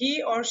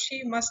 he or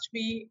she must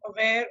be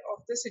aware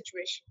of the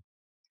situation.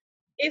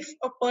 If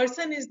a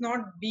person is not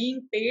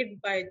being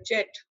paid by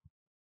JET,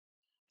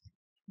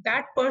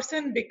 that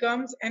person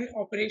becomes an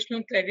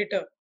operational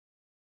creditor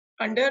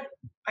under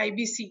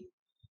IBC.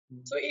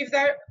 So if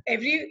that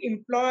every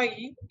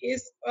employee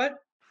is an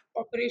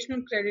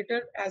operational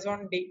creditor as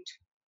on date,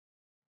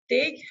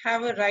 they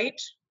have a right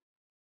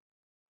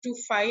to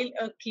file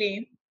a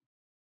claim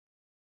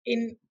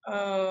in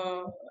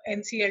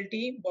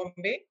NCLT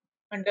Bombay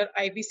under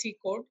IBC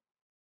code.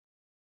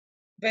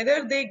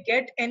 Whether they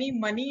get any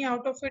money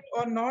out of it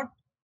or not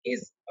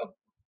is a $1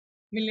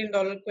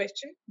 million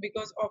question,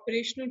 because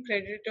operational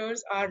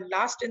creditors are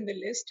last in the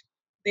list.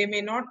 They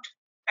may not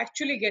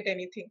actually get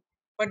anything,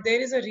 but there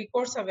is a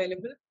recourse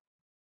available.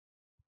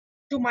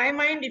 To my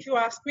mind, if you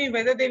ask me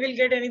whether they will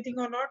get anything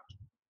or not,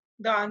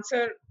 the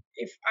answer,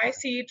 if I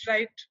see it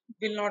right,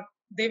 they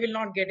will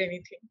not get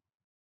anything.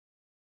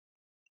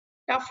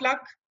 Tough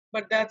luck,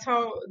 but that's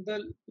how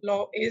the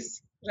law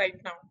is right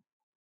now.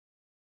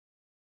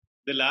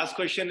 The last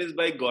question is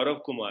by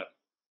Gaurav Kumar.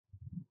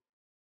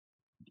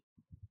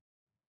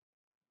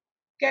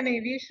 Can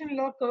aviation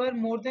law cover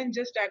more than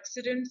just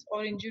accidents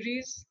or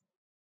injuries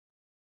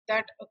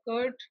that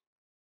occurred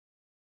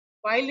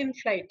while in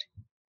flight?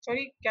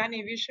 Sorry, can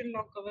aviation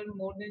law cover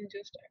more than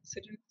just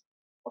accidents?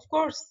 Of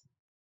course,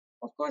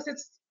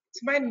 it's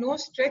by no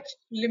stretch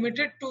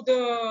limited to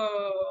the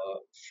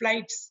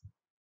flights.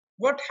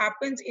 What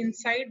happens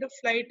inside the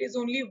flight is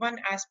only one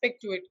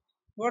aspect to it.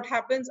 What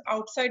happens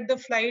outside the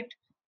flight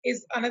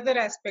is another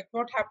aspect.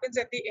 What happens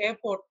at the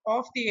airport,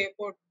 off the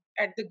airport,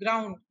 at the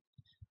ground,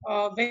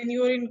 when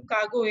you're in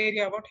cargo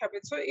area, what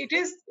happens? So it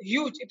is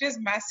huge, it is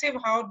massive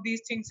how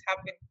these things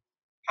happen,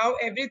 how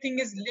everything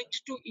is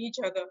linked to each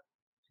other.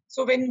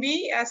 So when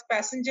we as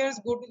passengers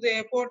go to the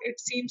airport, it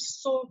seems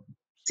so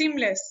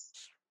seamless.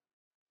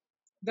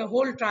 The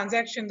whole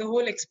transaction, the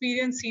whole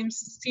experience seems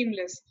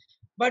seamless.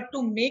 But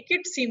to make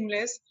it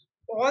seamless,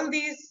 all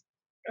these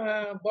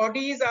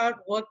bodies are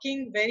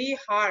working very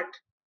hard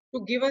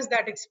to give us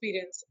that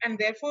experience. And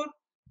therefore,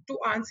 to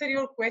answer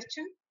your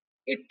question,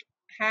 it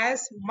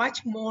has much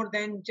more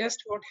than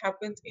just what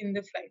happens in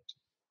the flight.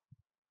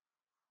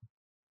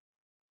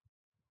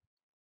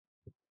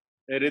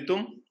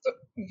 Ritum? So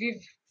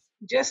we've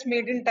just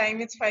made in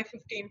time, it's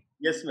 5:15.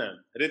 Yes,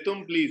 ma'am.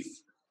 Ritum,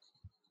 please.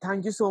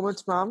 Thank you so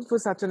much, ma'am, for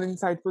such an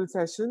insightful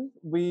session.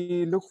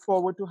 We look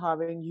forward to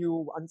having you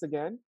once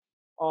again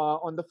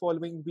on the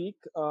following week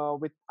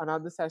with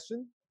another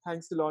session.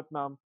 Thanks a lot,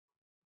 ma'am.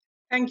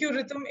 Thank you,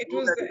 Ritum. It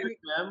was very much,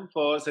 ma'am,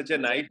 for such a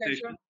nice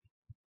session.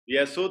 We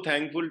are so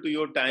thankful to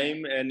your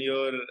time and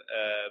your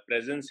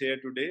presence here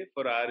today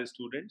for our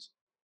students.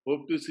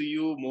 Hope to see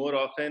you more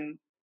often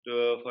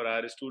for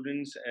our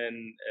students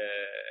and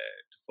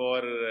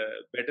for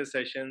better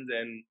sessions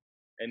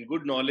and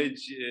good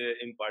knowledge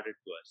imparted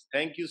to us.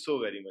 Thank you so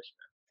very much,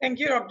 ma'am. Thank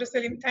you, Dr.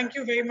 Salim. Thank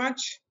you very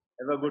much.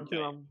 Have a good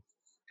day.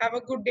 Have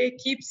a good day.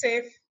 Keep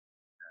safe.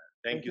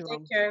 Thank you.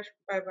 Take care.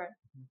 Bye-bye.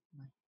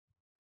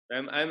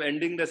 Ma'am, I'm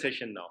ending the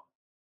session now.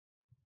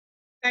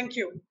 Thank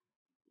you.